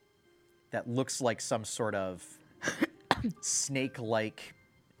that looks like some sort of snake-like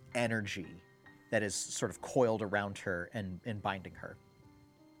energy that is sort of coiled around her and binding her.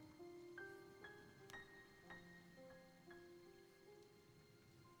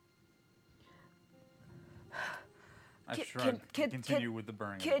 I Kid- shrug. kid- Continue kid- with the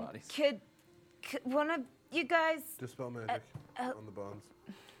burning of Could, bodies. could one of you guys... Dispel magic on the bonds.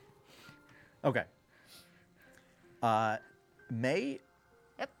 Okay. May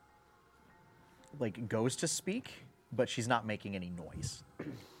Yep. like goes to speak, but she's not making any noise.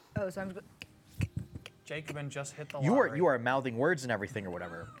 Oh, so I'm... Jacobin just hit the You lottery. are mouthing words and everything or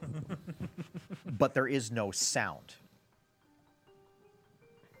whatever, but there is no sound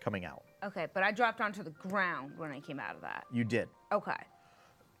coming out. Okay, but I dropped onto the ground when I came out of that. You did. Okay.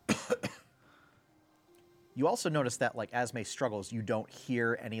 You also notice that like as May struggles, you don't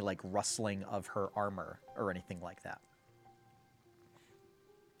hear any like rustling of her armor or anything like that.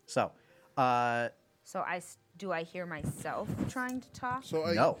 So, So do I hear myself trying to talk? So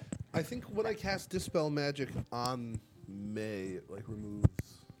No. I think when I cast Dispel Magic on May, it like removes.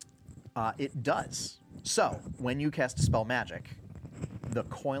 it does. So, when you cast Dispel Magic, the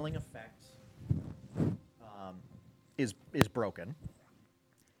coiling effect is broken.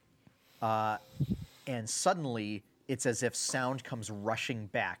 And suddenly, it's as if sound comes rushing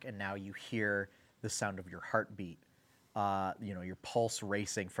back, and now you hear the sound of your heartbeat, your pulse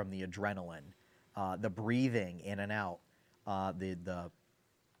racing from the adrenaline, the breathing in and out, the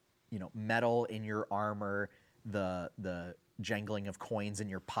metal in your armor, the jangling of coins in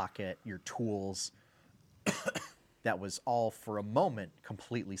your pocket, your tools. That was all for a moment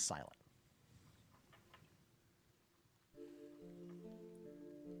completely silent.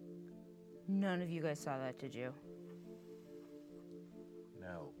 None of you guys saw that, did you?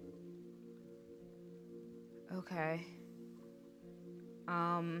 No. Okay.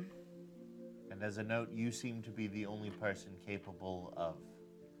 And as a note, you seem to be the only person capable of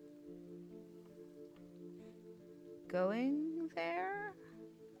Going there?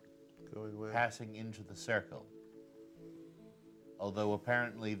 Going where? passing into the circle. Although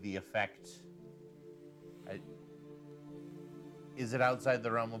apparently the effect... is it outside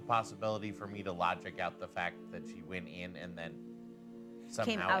the realm of possibility for me to logic out the fact that she went in and then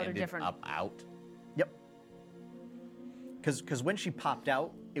somehow out a ended different- up out? Yep. Because when she popped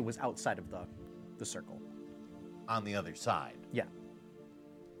out, it was outside of the circle. On the other side. Yeah.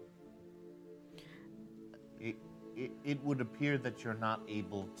 It would appear that you're not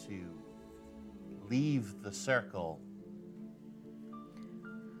able to leave the circle.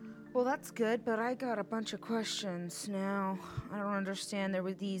 Well, that's good, but I got a bunch of questions now. I don't understand. There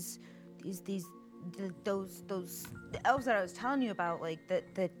were those the elves that I was telling you about, like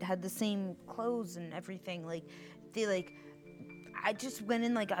that had the same clothes and everything. Like they like, I just went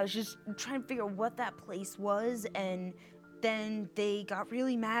in like I was just trying to figure out what that place was, and then they got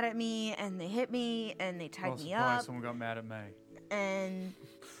really mad at me and they hit me and they tied me up. Someone got mad at me.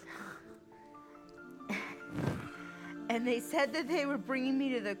 And they said that they were bringing me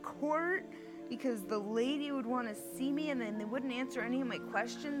to the court because the lady would want to see me, and then they wouldn't answer any of my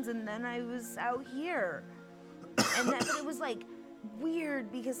questions, and then I was out here. And then, but it was like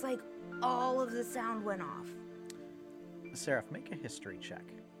weird because like all of the sound went off. Seraph, make a history check.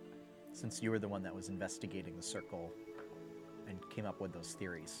 Since you were the one that was investigating the circle and came up with those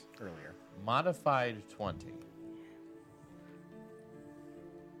theories earlier. Modified 20.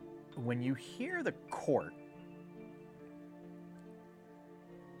 When you hear the court,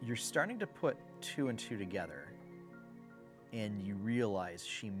 you're starting to put two and two together, and you realize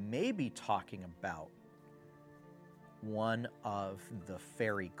she may be talking about one of the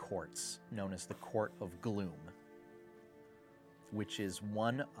fairy courts known as the Court of Gloom, which is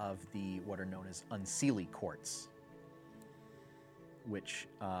one of the what are known as Unseelie courts, which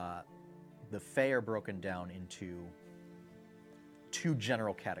the Fae are broken down into two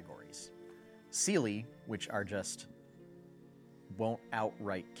general categories. Seelie, which are just won't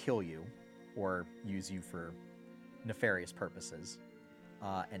outright kill you or use you for nefarious purposes,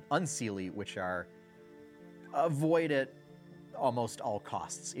 and Unseelie, which are avoid at almost all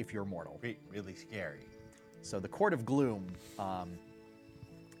costs if you're mortal. Really scary. So the Court of Gloom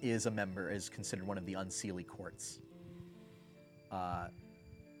is considered one of the Unseelie courts.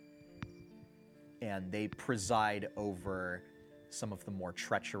 And they preside over some of the more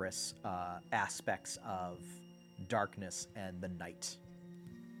treacherous aspects of darkness and the night.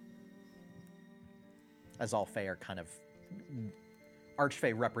 As all Fae are kind of...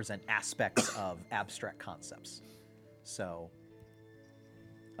 Archfey represent aspects of abstract concepts. So,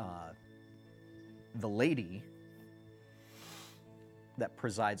 the lady that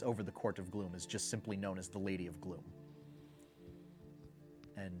presides over the Court of Gloom is just simply known as the Lady of Gloom.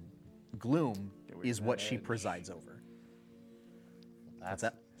 And gloom is what she presides over. What's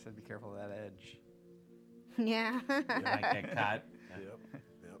that? I said be careful of that edge. Yeah. You might get caught. Yep.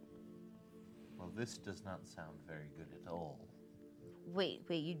 Well, this does not sound very good at all. Wait,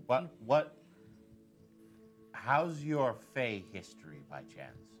 you. What? How's your Fae history, by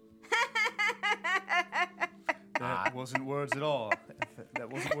chance? That wasn't words at all. That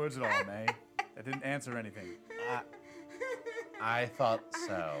wasn't words at all, May. That didn't answer anything. I thought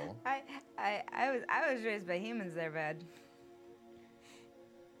so. I was raised by humans there, bud.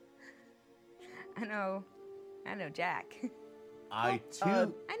 I know Jack. I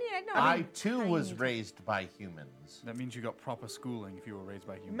I too was raised by humans. That means you got proper schooling if you were raised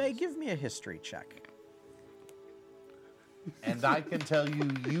by humans. May, give me a history check. And I can tell you,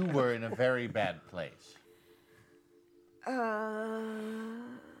 you were in a very bad place.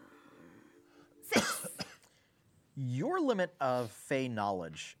 6. Your limit of Fae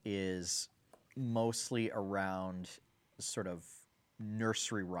knowledge is mostly around sort of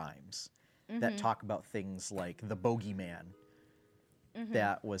nursery rhymes that talk about things like the bogeyman,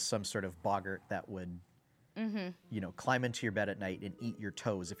 that was some sort of boggart that would, climb into your bed at night and eat your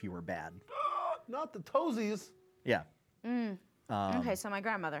toes if you were bad. Not the toesies. Yeah. Okay, so my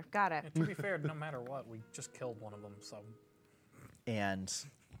grandmother. Got it. To be fair, no matter what, we just killed one of them, so. And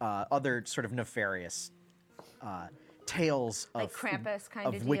other sort of nefarious tales Like of Krampus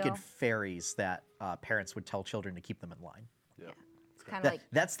kind of wicked deal? fairies that parents would tell children to keep them in line. Yeah. It's kind of like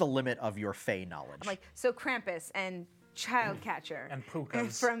That's the limit of your Fae knowledge. I'm like so Krampus and Childcatcher And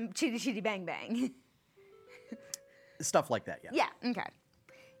Pukas. from Chitty Chitty Bang Bang. Stuff like that, yeah. Yeah. Okay.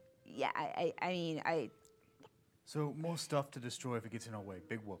 Yeah. I mean I. So more stuff to destroy if it gets in our way.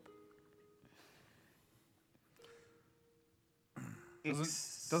 Big whoop.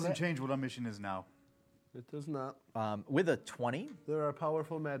 Doesn't change what our mission is now. It does not. With a 20, There are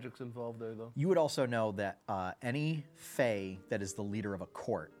powerful magics involved there, though. you would also know that any Fae that is the leader of a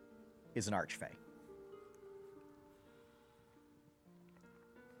court is an Archfey.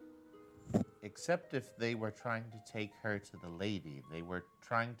 Except if they were trying to take her to the lady. They were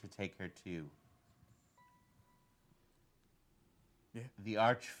trying to take her to the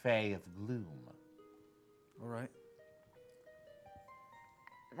Archfey of Gloom. All right.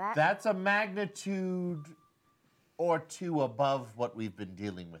 That's a magnitude or two above what we've been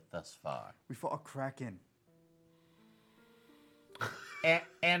dealing with thus far. We fought a Kraken.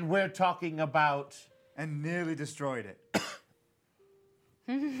 And we're talking about... And nearly destroyed it.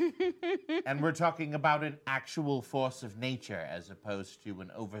 And we're talking about an actual force of nature as opposed to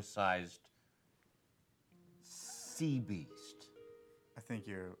an oversized sea beast. I think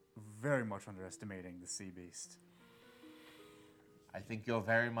you're very much underestimating the sea beast. I think you're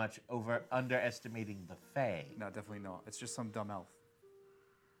very much underestimating the Fae. No, definitely not. It's just some dumb elf.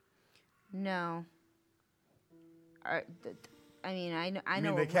 No. I mean, I know I a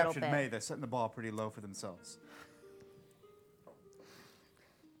mean, they little captured bit. May. They're setting the bar pretty low for themselves.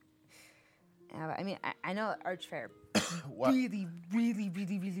 Yeah, but I mean, I know Archfair What- really, really,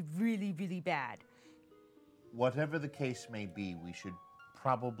 really, really, really, really bad. Whatever the case may be, we should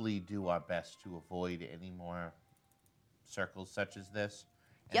probably do our best to avoid any more circles such as this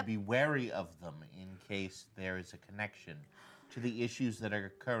and Yep. be wary of them in case there is a connection to the issues that are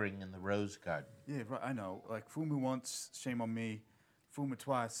occurring in the Rose Garden. Yeah, right. I know. Like, fool me once, shame on me. Fool me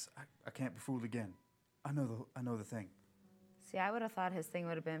twice, I can't be fooled again. I know the thing. See, I would have thought his thing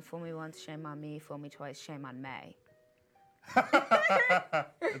would have been fool me once, shame on me, fool me twice, shame on May.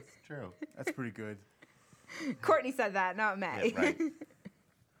 That's true. That's pretty good. Courtney said that, not May. Yeah, right.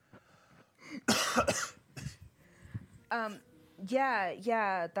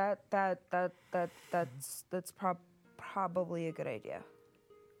 Yeah, that's probably a good idea.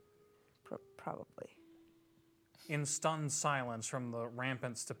 Probably. In stunned silence from the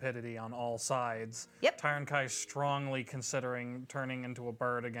rampant stupidity on all sides, Yep. Tyron Kai is strongly considering turning into a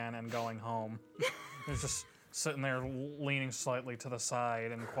bird again and going home. He's just sitting there leaning slightly to the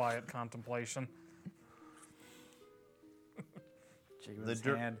side in quiet contemplation. Jacob's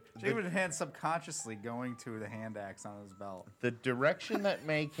hand subconsciously going to the hand axe on his belt. The direction that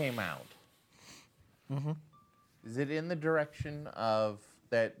May came out, is it in the direction of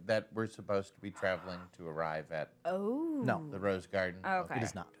that we're supposed to be traveling to arrive at Oh. No, the Rose Garden? Okay. it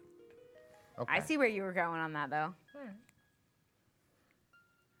is not. Okay. I see where you were going on that, though.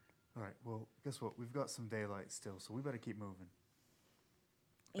 All right, well, guess what? We've got some daylight still, so we better keep moving.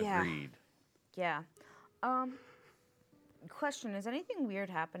 Yeah. Agreed. Yeah. Question, is anything weird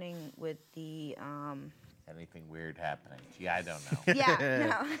happening with the, Anything weird happening? Gee, I don't know.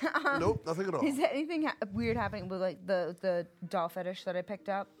 Yeah, no. Nope, nothing at all. Is there anything weird happening with, like, the doll fetish that I picked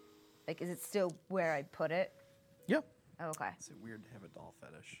up? Like, is it still where I put it? Yeah. Oh, okay. Is it weird to have a doll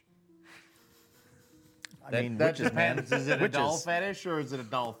fetish? I mean, that witches, man. depends. Is it a doll Witches. fetish or is it a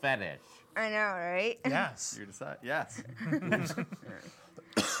doll fetish? I know, right? Yes. You decide. Yes.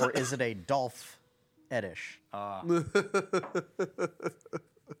 Or is it a Dolph Edish?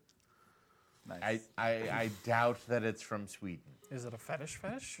 Nice. I doubt that it's from Sweden. Is it a fetish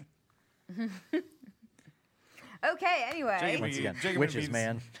fish? Okay, anyway. Once again, witches,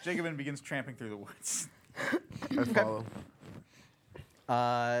 man. Jacobin begins tramping through the woods. I follow.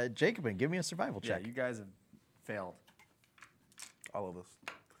 Jacobin, give me a survival Yeah, check. you guys have failed. All of us.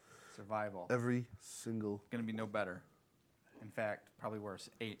 Survival. Every single. Gonna be no better. In fact, probably worse.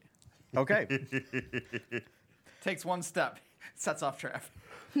 8. Okay. Takes one step, sets off traffic.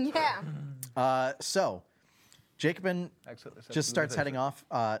 Yeah. So, Jacobin Exit, exit, just starts exit. heading off.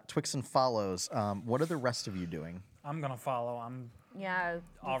 Twixen follows. What are the rest of you doing? I'm gonna follow. I'm Yeah.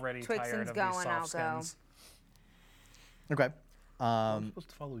 already Twixen's tired of going, these I'll soft go. skins. Okay. I'm supposed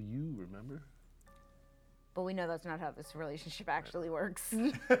to follow you, remember? But we know that's not how this relationship actually works.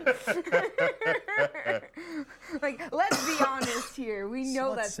 Like, let's be honest here. We know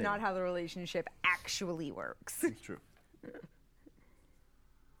let's that's see. not how the relationship actually works. It's true. But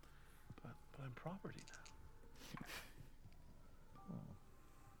I'm property now.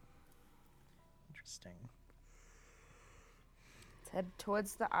 Interesting. Let's head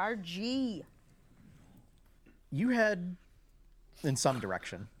towards the RG. You head in some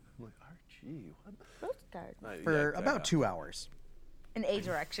direction I'm like, Archie, what? Rose Garden. for about 2 hours. In a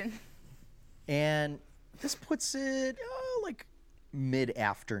direction. And this puts it like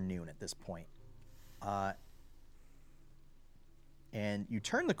mid-afternoon at this point. And you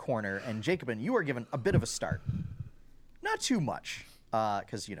turn the corner, and Jacobin, you are given a bit of a start. Not too much.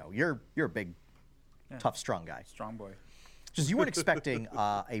 because you're a big, tough, strong guy. Strong boy. Just you weren't expecting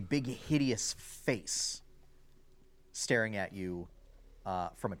a big, hideous face staring at you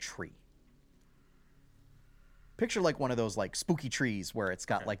from a tree. Picture like one of those like spooky trees where it's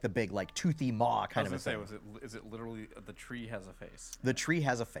got like the big like toothy maw kind of a thing. Is it literally the tree has a face? The tree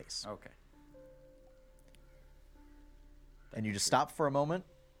has a face, Okay. and you just stop for a moment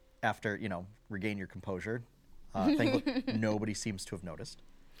after regain your composure. Thankfully, nobody seems to have noticed.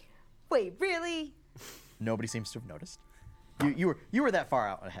 Wait, really? Nobody seems to have noticed. You were that far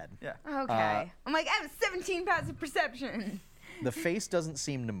out ahead. Yeah. Okay. I'm like, I have 17 passive perception. The face doesn't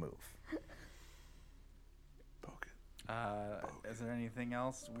seem to move. Poke it. Is there anything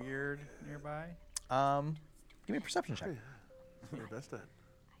else weird nearby? Give me a perception check. That's what we're best at.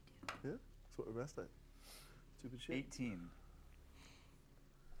 Yeah, that's what we're best at. Stupid shit. 18.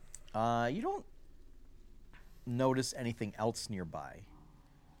 You don't notice anything else nearby.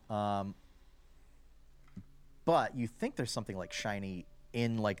 But you think there's something like shiny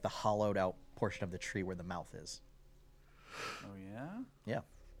in like the hollowed out portion of the tree where the mouth is. Oh yeah. Yeah.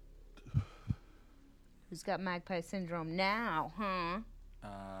 Who's got magpie syndrome now, huh?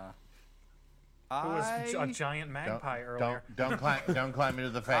 It was a I giant magpie earlier. Don't climb into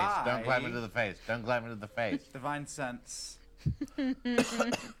the face. Don't climb into the face. Don't climb into the face. divine sense.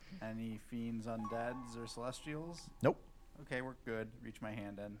 Any fiends, undeads, or celestials? Nope. Okay, we're good. Reach my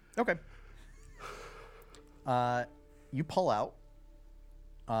hand in. Okay. You pull out.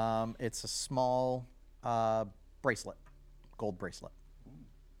 It's a small bracelet, gold bracelet.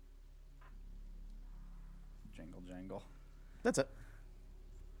 Jangle, jangle. That's it.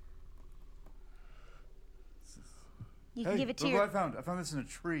 You can give it to look your. what I found. I found this in a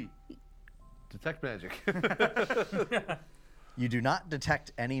tree. Detect magic. You do not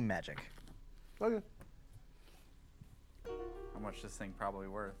detect any magic. Okay. How much this thing probably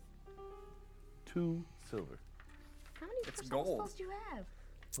worth? 2 silver. How many It's personal gold. spells do you have?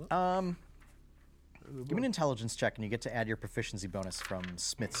 Give me an intelligence check, and you get to add your proficiency bonus from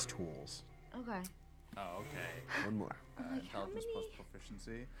Smith's tools. Okay. Oh, okay. One more. Intelligence plus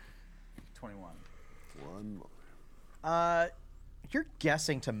proficiency. 21. One more. You're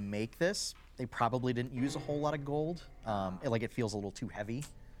guessing to make this. They probably didn't use a whole lot of gold. It feels a little too heavy.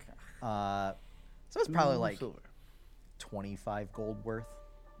 So it's probably 2 like silver. 25 gold worth.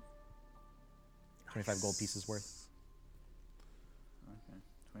 25 gold pieces worth. Okay.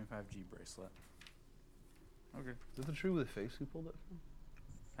 25G bracelet. Okay. Is it the tree with the face we pulled that from?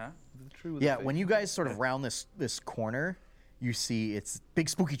 Huh? Is it the tree with Yeah, the face? when you guys sort of round this corner, you see it's big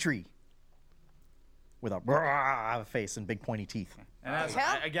spooky tree with a face and big pointy teeth. And as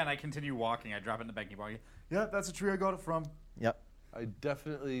Hell. I continue walking, I drop it in the banking bag. Yeah, that's a tree I got it from. Yep. I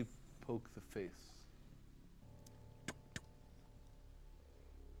definitely poke the face.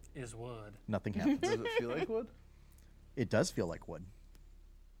 Is wood. Nothing happens. Does it feel like wood? It does feel like wood.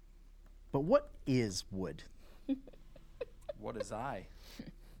 But what is wood? What is I?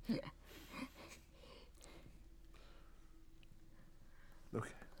 Okay.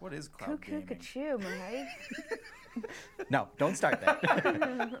 What is cloud gaming? Cuckoo, Mike. No, don't start that.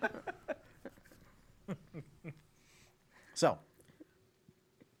 So,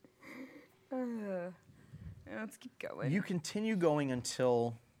 Let's keep going. you continue going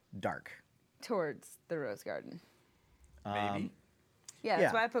until dark. Towards the rose garden. Maybe. Yeah, that's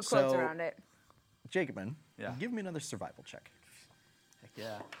yeah, why I put quotes so- around it. Jacobin, Yeah. give me another survival check. Heck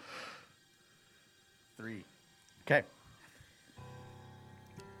yeah. 3. Okay.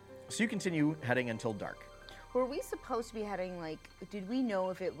 So you continue heading until dark. Were we supposed to be heading, did we know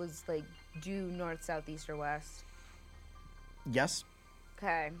if it was, due north, south, east, or west? Yes?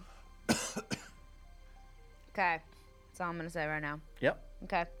 Okay. Okay. That's all I'm going to say right now. Yep.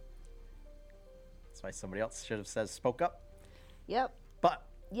 Okay. That's why somebody else should have said spoke up. Yep. But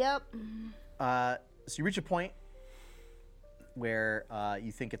Yep. so you reach a point where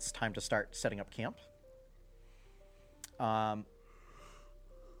you think it's time to start setting up camp.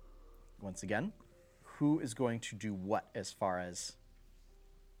 Once again, who is going to do what as far as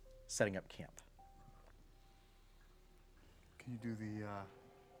setting up camp? Can you do the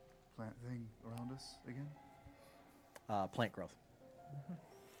plant thing around us again? Plant growth.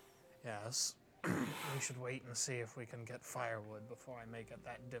 Yes. We should wait and see if we can get firewood before I make it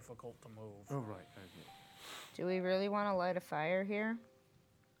that difficult to move. Oh, right. Okay. Do we really want to light a fire here?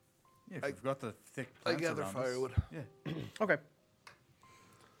 Yeah, if we've got the thick I plants gather around firewood. Us. Yeah. Okay.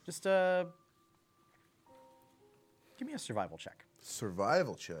 Just give me a survival check.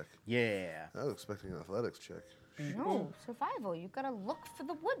 Survival check. Yeah. I was expecting an athletics check. people. No, survival. You gotta look for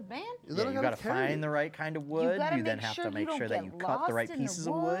the wood, man. And Yeah, then I you gotta carry find it. the right kind of wood. gotta You then make have sure to you make don't sure that get you cut the right lost in the pieces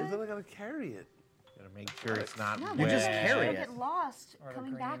of wood. wood. And then I gotta carry it. Gotta make sure it's not No, You just wet. carry you it. get lost Or the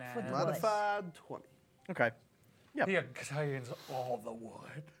coming green back for the egg. wood. Modified 20. Okay. Yep. He contains all the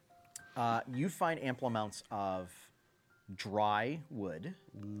wood. You find ample amounts of dry wood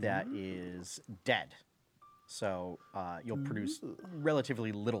that is dead. So you'll produce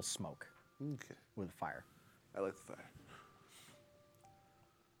relatively little smoke Okay. with the fire. I like the fire.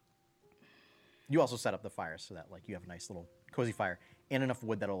 You also set up the fire so that like you have a nice little cozy fire and enough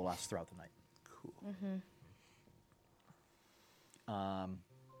wood that'll last throughout the night. Cool.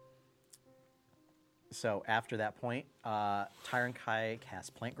 So after that point, Tyron Kai casts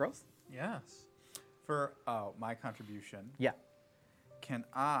plant growth. Yes. For my contribution, Yeah. can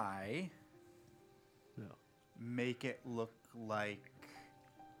I Yeah. make it look like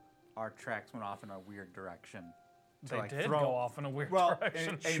our tracks went off in a weird direction? To, They like, did throw- go off in a weird well,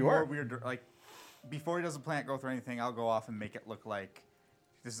 direction. a Sure. more weird, like before he does a plant growth or anything, I'll go off and make it look like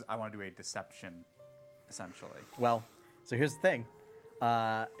this is. I want to do a deception, essentially. Well, so here's the thing.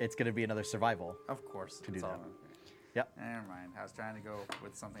 It's going to be another survival. Of course. do it's that. all- Yep. Never mind. I was trying to go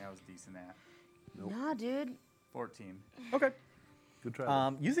with something I was decent at. Nah, dude. 14. Okay. Good try.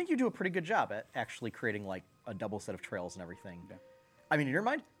 You think you do a pretty good job at actually creating like a double set of trails and everything. Yeah. I mean, in your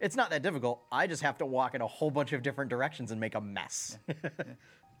mind, it's not that difficult. I just have to walk in a whole bunch of different directions and make a mess.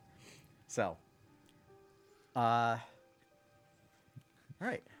 So, all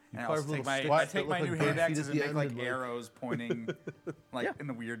right. And I carve also little take sticks my, I that take look my like new bird hand feet axes at and the make end like and, like- arrows pointing like Yeah. in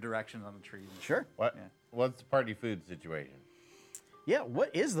the weird directions on the trees. Sure. What? Yeah. What's the party food situation? Yeah.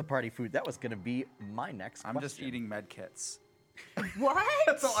 What is the party food? That was going to be my next I'm just question. eating med kits. What?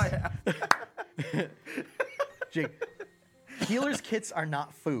 That's all I have. Jake, healer's kits are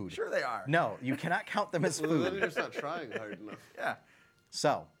not food. Sure they are. No, you cannot count them as Well, then food. you're just not trying hard enough. Yeah.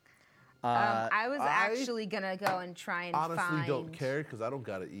 So, I was I actually gonna go and try and Honestly, find. don't care because I don't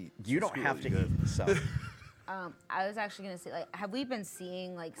gotta eat. you So don't screw have it, to you guys. eat. So, I was actually gonna say, like, have we been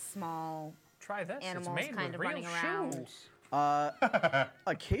seeing like small Try this. animals it's made kind with of real running around? shoes.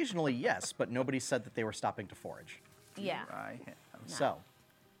 occasionally, yes, but nobody said that they were stopping to forage. Yeah. So,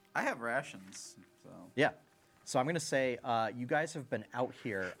 I have rations. So yeah. So I'm going to say you guys have been out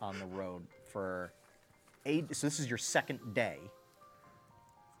here on the road for so this is your second day.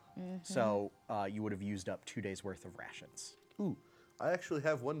 So you would have used up 2 days worth of rations. Ooh, I actually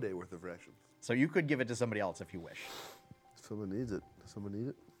have 1 day worth of rations. So you could give it to somebody else if you wish. Someone needs it. Does someone need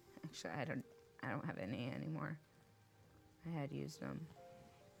it? Actually, I don't have any anymore. I had used them.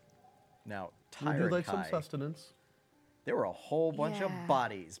 Now, We do like some Tyrankai, sustenance. there were a whole bunch of Yeah.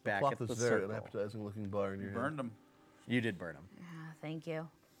 bodies back Cloth at the is very circle. unappetizing looking bar in your burned them. You did burn them. Ah, thank you.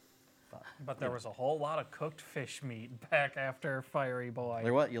 But there was a whole lot of cooked fish meat back after Fiery Boy.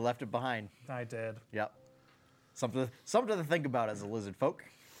 There what? You left it behind. I did. Yep. Something to think about as a lizard folk.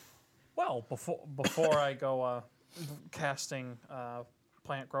 Well, before I go casting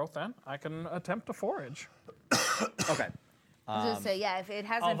plant growth, then I can attempt to forage. Okay. I was gonna say, yeah, if it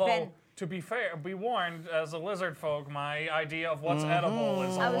hasn't Although, been. to be fair, be warned, as a lizard folk, my idea of what's edible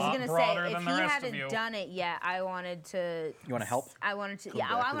is a I was lot gonna broader say, if than he the rest of you. hadn't done it yet, I wanted to. You wanna help? I wanted to. Come Yeah,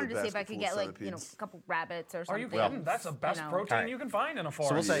 back I with a wanted to see if I basket could full get of like centipedes. a couple rabbits or Are something. you kidding? That's the best protein Alright. you can find in a forest.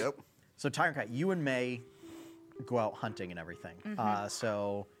 So we'll say, Yep. so Tyrankai, you and May go out hunting and everything.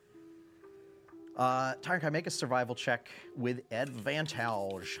 Tyrankai, make a survival check with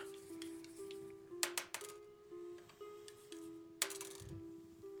advantage.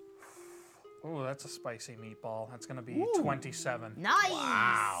 Ooh, that's a spicy meatball. That's going to be 27.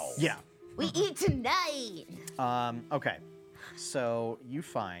 Nice. Yeah. We eat tonight. Okay. So you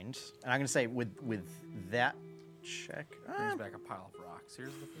find, and I'm gonna say with that check, Brings back a pile of rocks.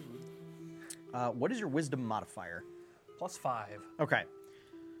 Here's the food. what is your wisdom modifier? +5. Okay.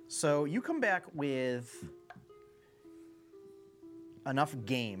 So you come back with enough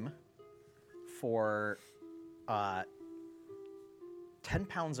game for 10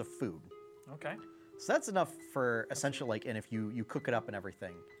 pounds of food. Okay. So that's enough for essentially like, and if you cook it up and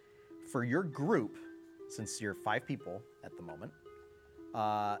everything, for your group, since you're 5 people at the moment,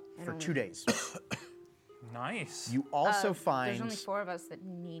 for 2 days. Nice. You also find There's only 4 of us that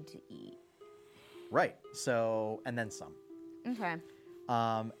need to eat. right. So and then some. Okay.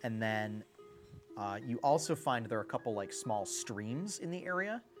 And then you also find there are a couple like small streams in the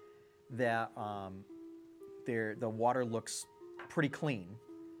area that the water looks pretty clean.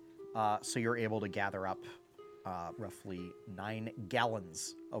 So you're able to gather up roughly 9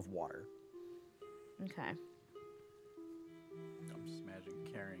 gallons of water. Okay. I'm just imagining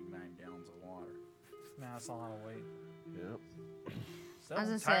carrying 9 gallons of water. Nah, that's a lot of weight. Yep. Still, I was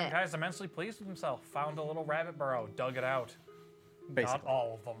gonna Tyrant say- Kai's immensely pleased with himself. Found a little rabbit burrow, dug it out. Got Basically.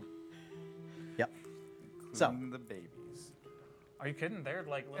 all of them. Yep. So, Including the babies. Are you kidding? They're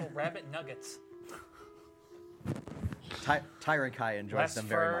like little rabbit nuggets. Tyrant Kai enjoys Less them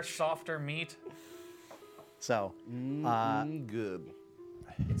very fur, much. softer meat. So, Good.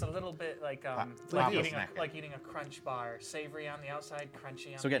 It's a little bit like Lava eating snack. like eating a crunch bar, savory on the outside,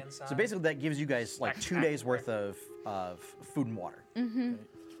 crunchy on so the again, inside. so basically that gives you guys like 2 days worth of food and water.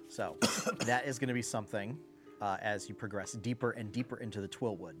 So that is going to be something as you progress deeper and deeper into the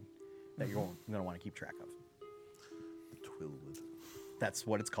Twillwood that you're going to want to keep track of. The Twillwood. That's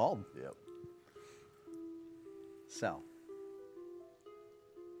what it's called. Yep. So,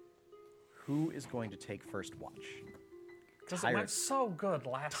 who is going to take first watch? because it went so good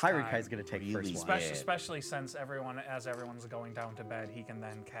last Tyrant time. Kai's going to take Really first watch. good. Especially since everyone's going down to bed, he can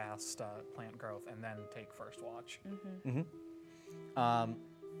then cast plant growth and then take first watch.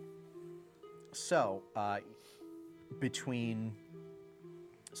 So,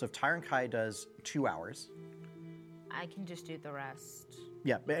 so if Tyrant Kai does 2 hours, I can just do the rest.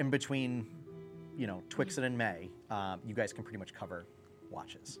 yeah, and between, Twixen and May, you guys can pretty much cover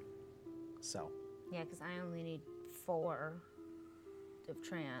watches. So, Yeah, because I only need 4 of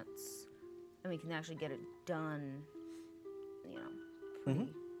trance, and we can actually get it done.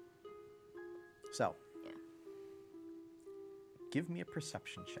 Pretty. so Yeah. give me a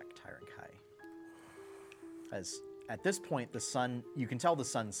perception check, Tyrant Kai. As at this point, the sun, you can tell the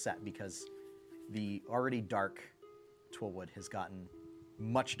sun's set because the already dark Twillwood has gotten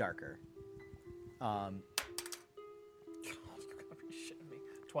much darker. You gotta be shitting me.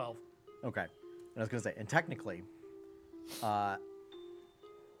 12. Okay. And I was going to say, and technically, well,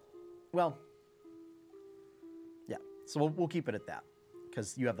 yeah. So we'll keep it at that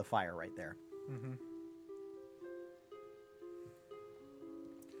because you have the fire right there.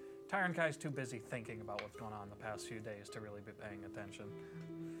 Tyrant Kai's too busy thinking about what's going on the past few days to really be paying attention.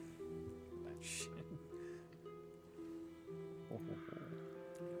 That shit.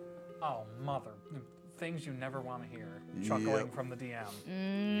 Oh, mother. Things you never want to hear. Chuckling Yep. from the DM.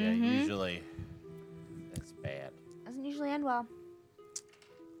 Yeah, usually that's bad. Doesn't usually end well.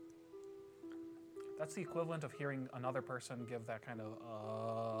 That's the equivalent of hearing another person give that kind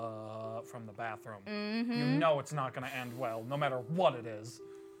of from the bathroom. You know it's not going to end well, no matter what it is.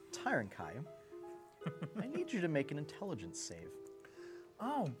 Tyrant Kai, I need you to make an intelligence save.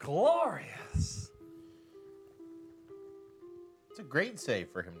 Oh, glorious. It's a great save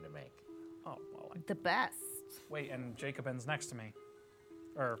for him to make. Oh, well, The best. wait, and Jacobin's next to me.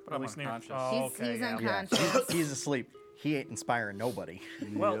 Or But at I'm least near. unconscious. Oh, He's okay, yeah. unconscious. He's asleep. He ain't inspiring nobody.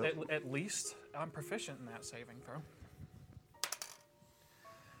 Well, Yep. at least I'm proficient in that saving throw.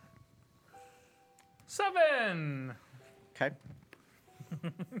 7! Okay.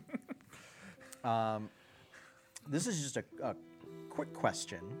 This is just a quick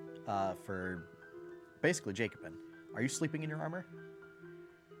question for basically Jacobin. Are you sleeping in your armor?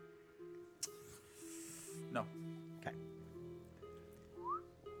 No. Okay.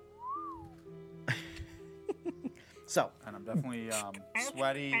 So, And I'm definitely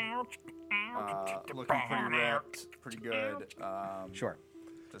sweaty, looking pretty ripped, pretty good. sure.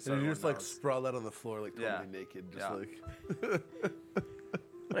 Just so And you're everyone just like knows. sprawled out on the floor, like totally Yeah. naked, just Yeah. like.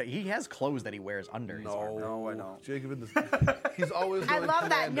 But he has clothes that he wears under his armor. No, I don't. Jacob in he's always. I going love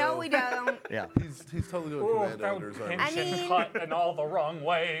that. commando. No, we don't. Yeah. He's totally doing Ooh, commando that under his would armor. I pinch and mean- cut in all the wrong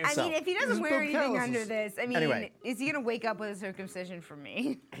ways. I So- mean, if he doesn't Just wear build anything calluses. under this, I mean, Anyway. is he gonna wake up with a circumcision from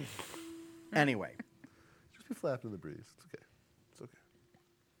me? Anyway, Just be flapping in the breeze. It's okay. It's okay.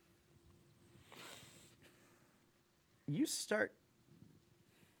 you start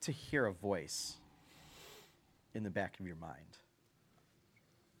to hear a voice in the back of your mind.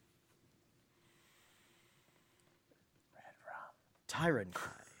 Tyrant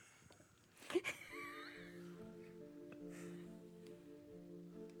Kai.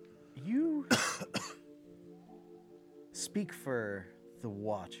 You speak for the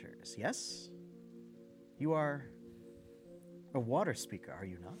Watchers, yes? You are a water speaker, are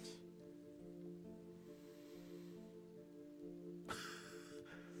you not?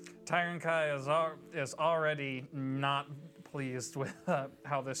 Tyrant Kai is already not pleased with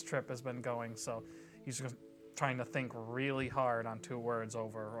how this trip has been going, so he's just trying to think really hard on 2 words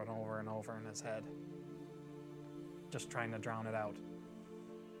over and over and over in his head. Just trying to drown it out.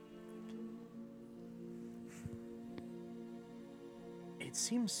 It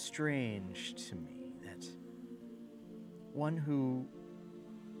seems strange to me that one who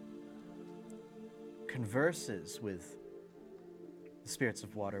converses with the spirits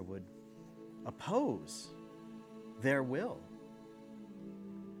of water would oppose their will.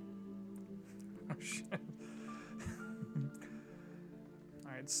 Oh, shit.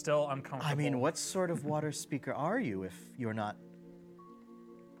 All right, still uncomfortable. I mean, what sort of water speaker are you if you're not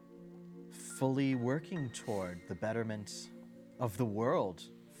fully working toward the betterment of the world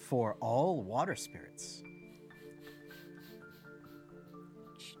for all water spirits?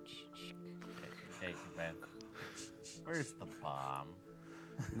 Hey, man. Where's the bomb?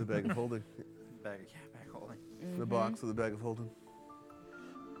 The bag of holding. Bag holding. The box with the bag of holding.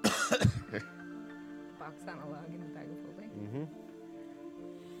 Box on a log in the bag of holding.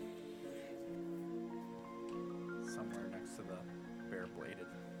 Somewhere next to the bare-bladed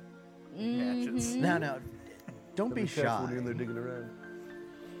matches. Now, don't be careful shy. when you're in there digging around.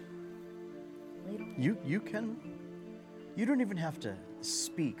 You can. You don't even have to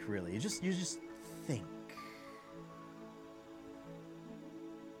speak, really. You just think.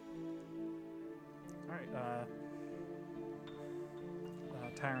 All right.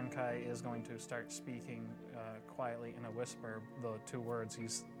 Tarankai is going to start speaking quietly in a whisper the two words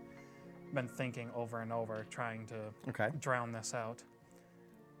he's been thinking over and over, trying to Okay. drown this out.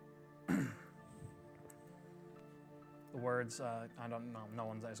 The words, I don't know, no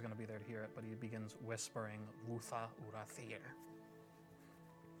one's going to be there to hear it, but he begins whispering, Lutha Urathir.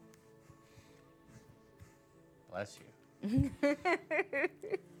 Bless you.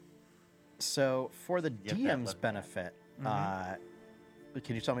 So, for the Get that DM's look. benefit, can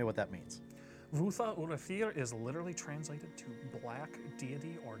you tell me what that means? Lutha Urathir is literally translated to black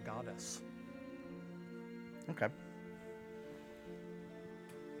deity or goddess. Okay.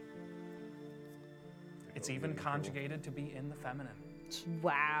 It's even conjugated to be in the feminine.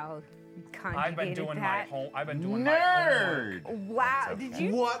 Wow. I've been Conjugated doing that. my home. I've been doing my homework. Nerd! Wow. That's Did okay.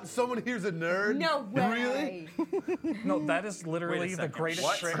 you? What? Someone here's a nerd? No Really? way. No, that is literally the second. greatest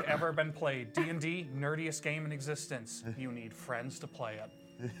What? trick ever been played. D&D, nerdiest game in existence. You need friends to play it.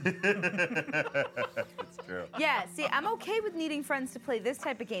 It's true. Yeah, see, I'm okay with needing friends to play this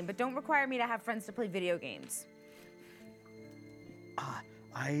type of game, but don't require me to have friends to play video games.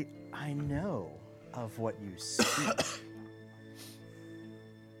 I know of what you speak.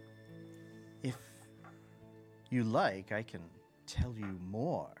 If you like, I can tell you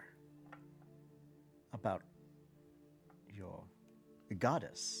more about your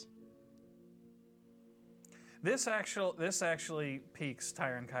goddess. This actually piques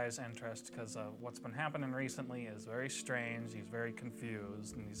Tyron Kai's interest because what's been happening recently is very strange. He's very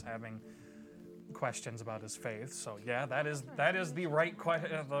confused and he's having questions about his faith. So yeah, that is the right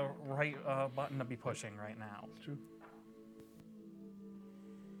button to be pushing right now. It's true.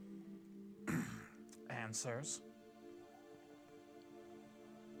 Answers.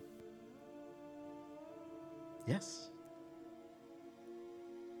 Yes.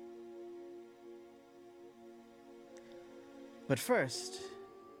 But first,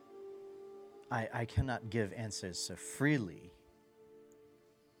 I cannot give answers so freely.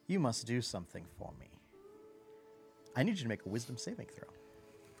 You must do something for me. I need you to make a wisdom saving throw.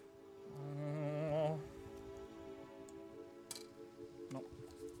 Nope.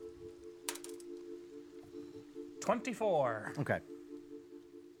 24. Okay.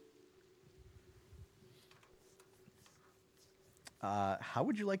 How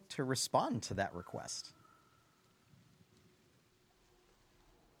would you like to respond to that request?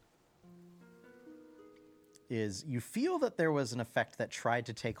 Is you feel that there was an effect that tried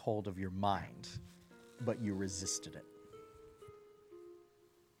to take hold of your mind, but you resisted it.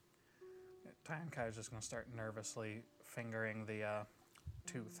 Tyron Kai is just going to start nervously fingering the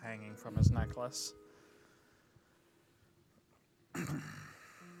tooth hanging from his necklace.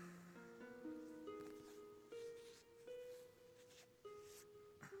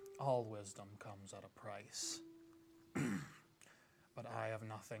 All wisdom comes at a price. But I have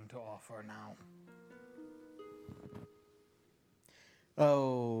nothing to offer now.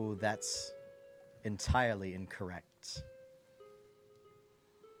 Oh, that's entirely incorrect.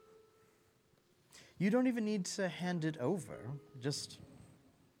 You don't even need to hand it over. Just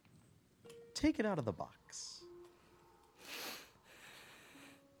take it out of the box.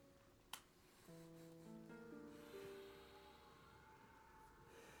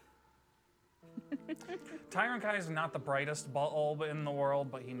 Tyron Kai is not the brightest bulb in the world,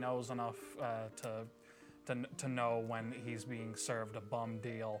 but he knows enough to know when he's being served a bum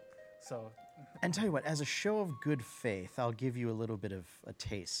deal. So, And tell you what, as a show of good faith, I'll give you a little bit of a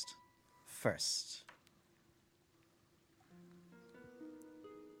taste first.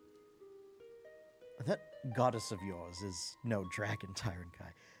 That goddess of yours is no dragon, Tyron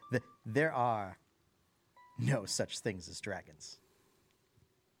Kai. There are no such things as dragons.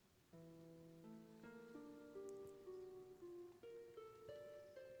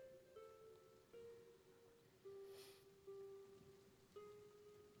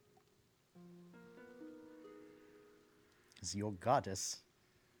 because your goddess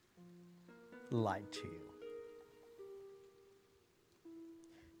lied to you.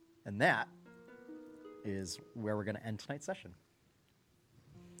 And that is where we're going to end tonight's session.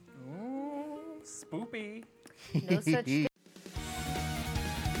 Ooh, spoopy. No such thing.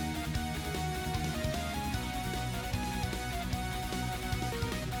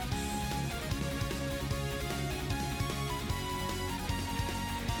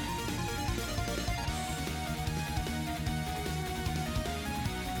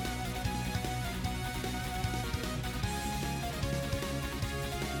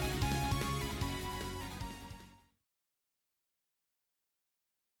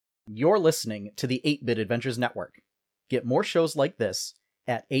 You're listening to the 8-Bit Adventures Network. Get more shows like this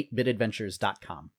at 8bitadventures.com.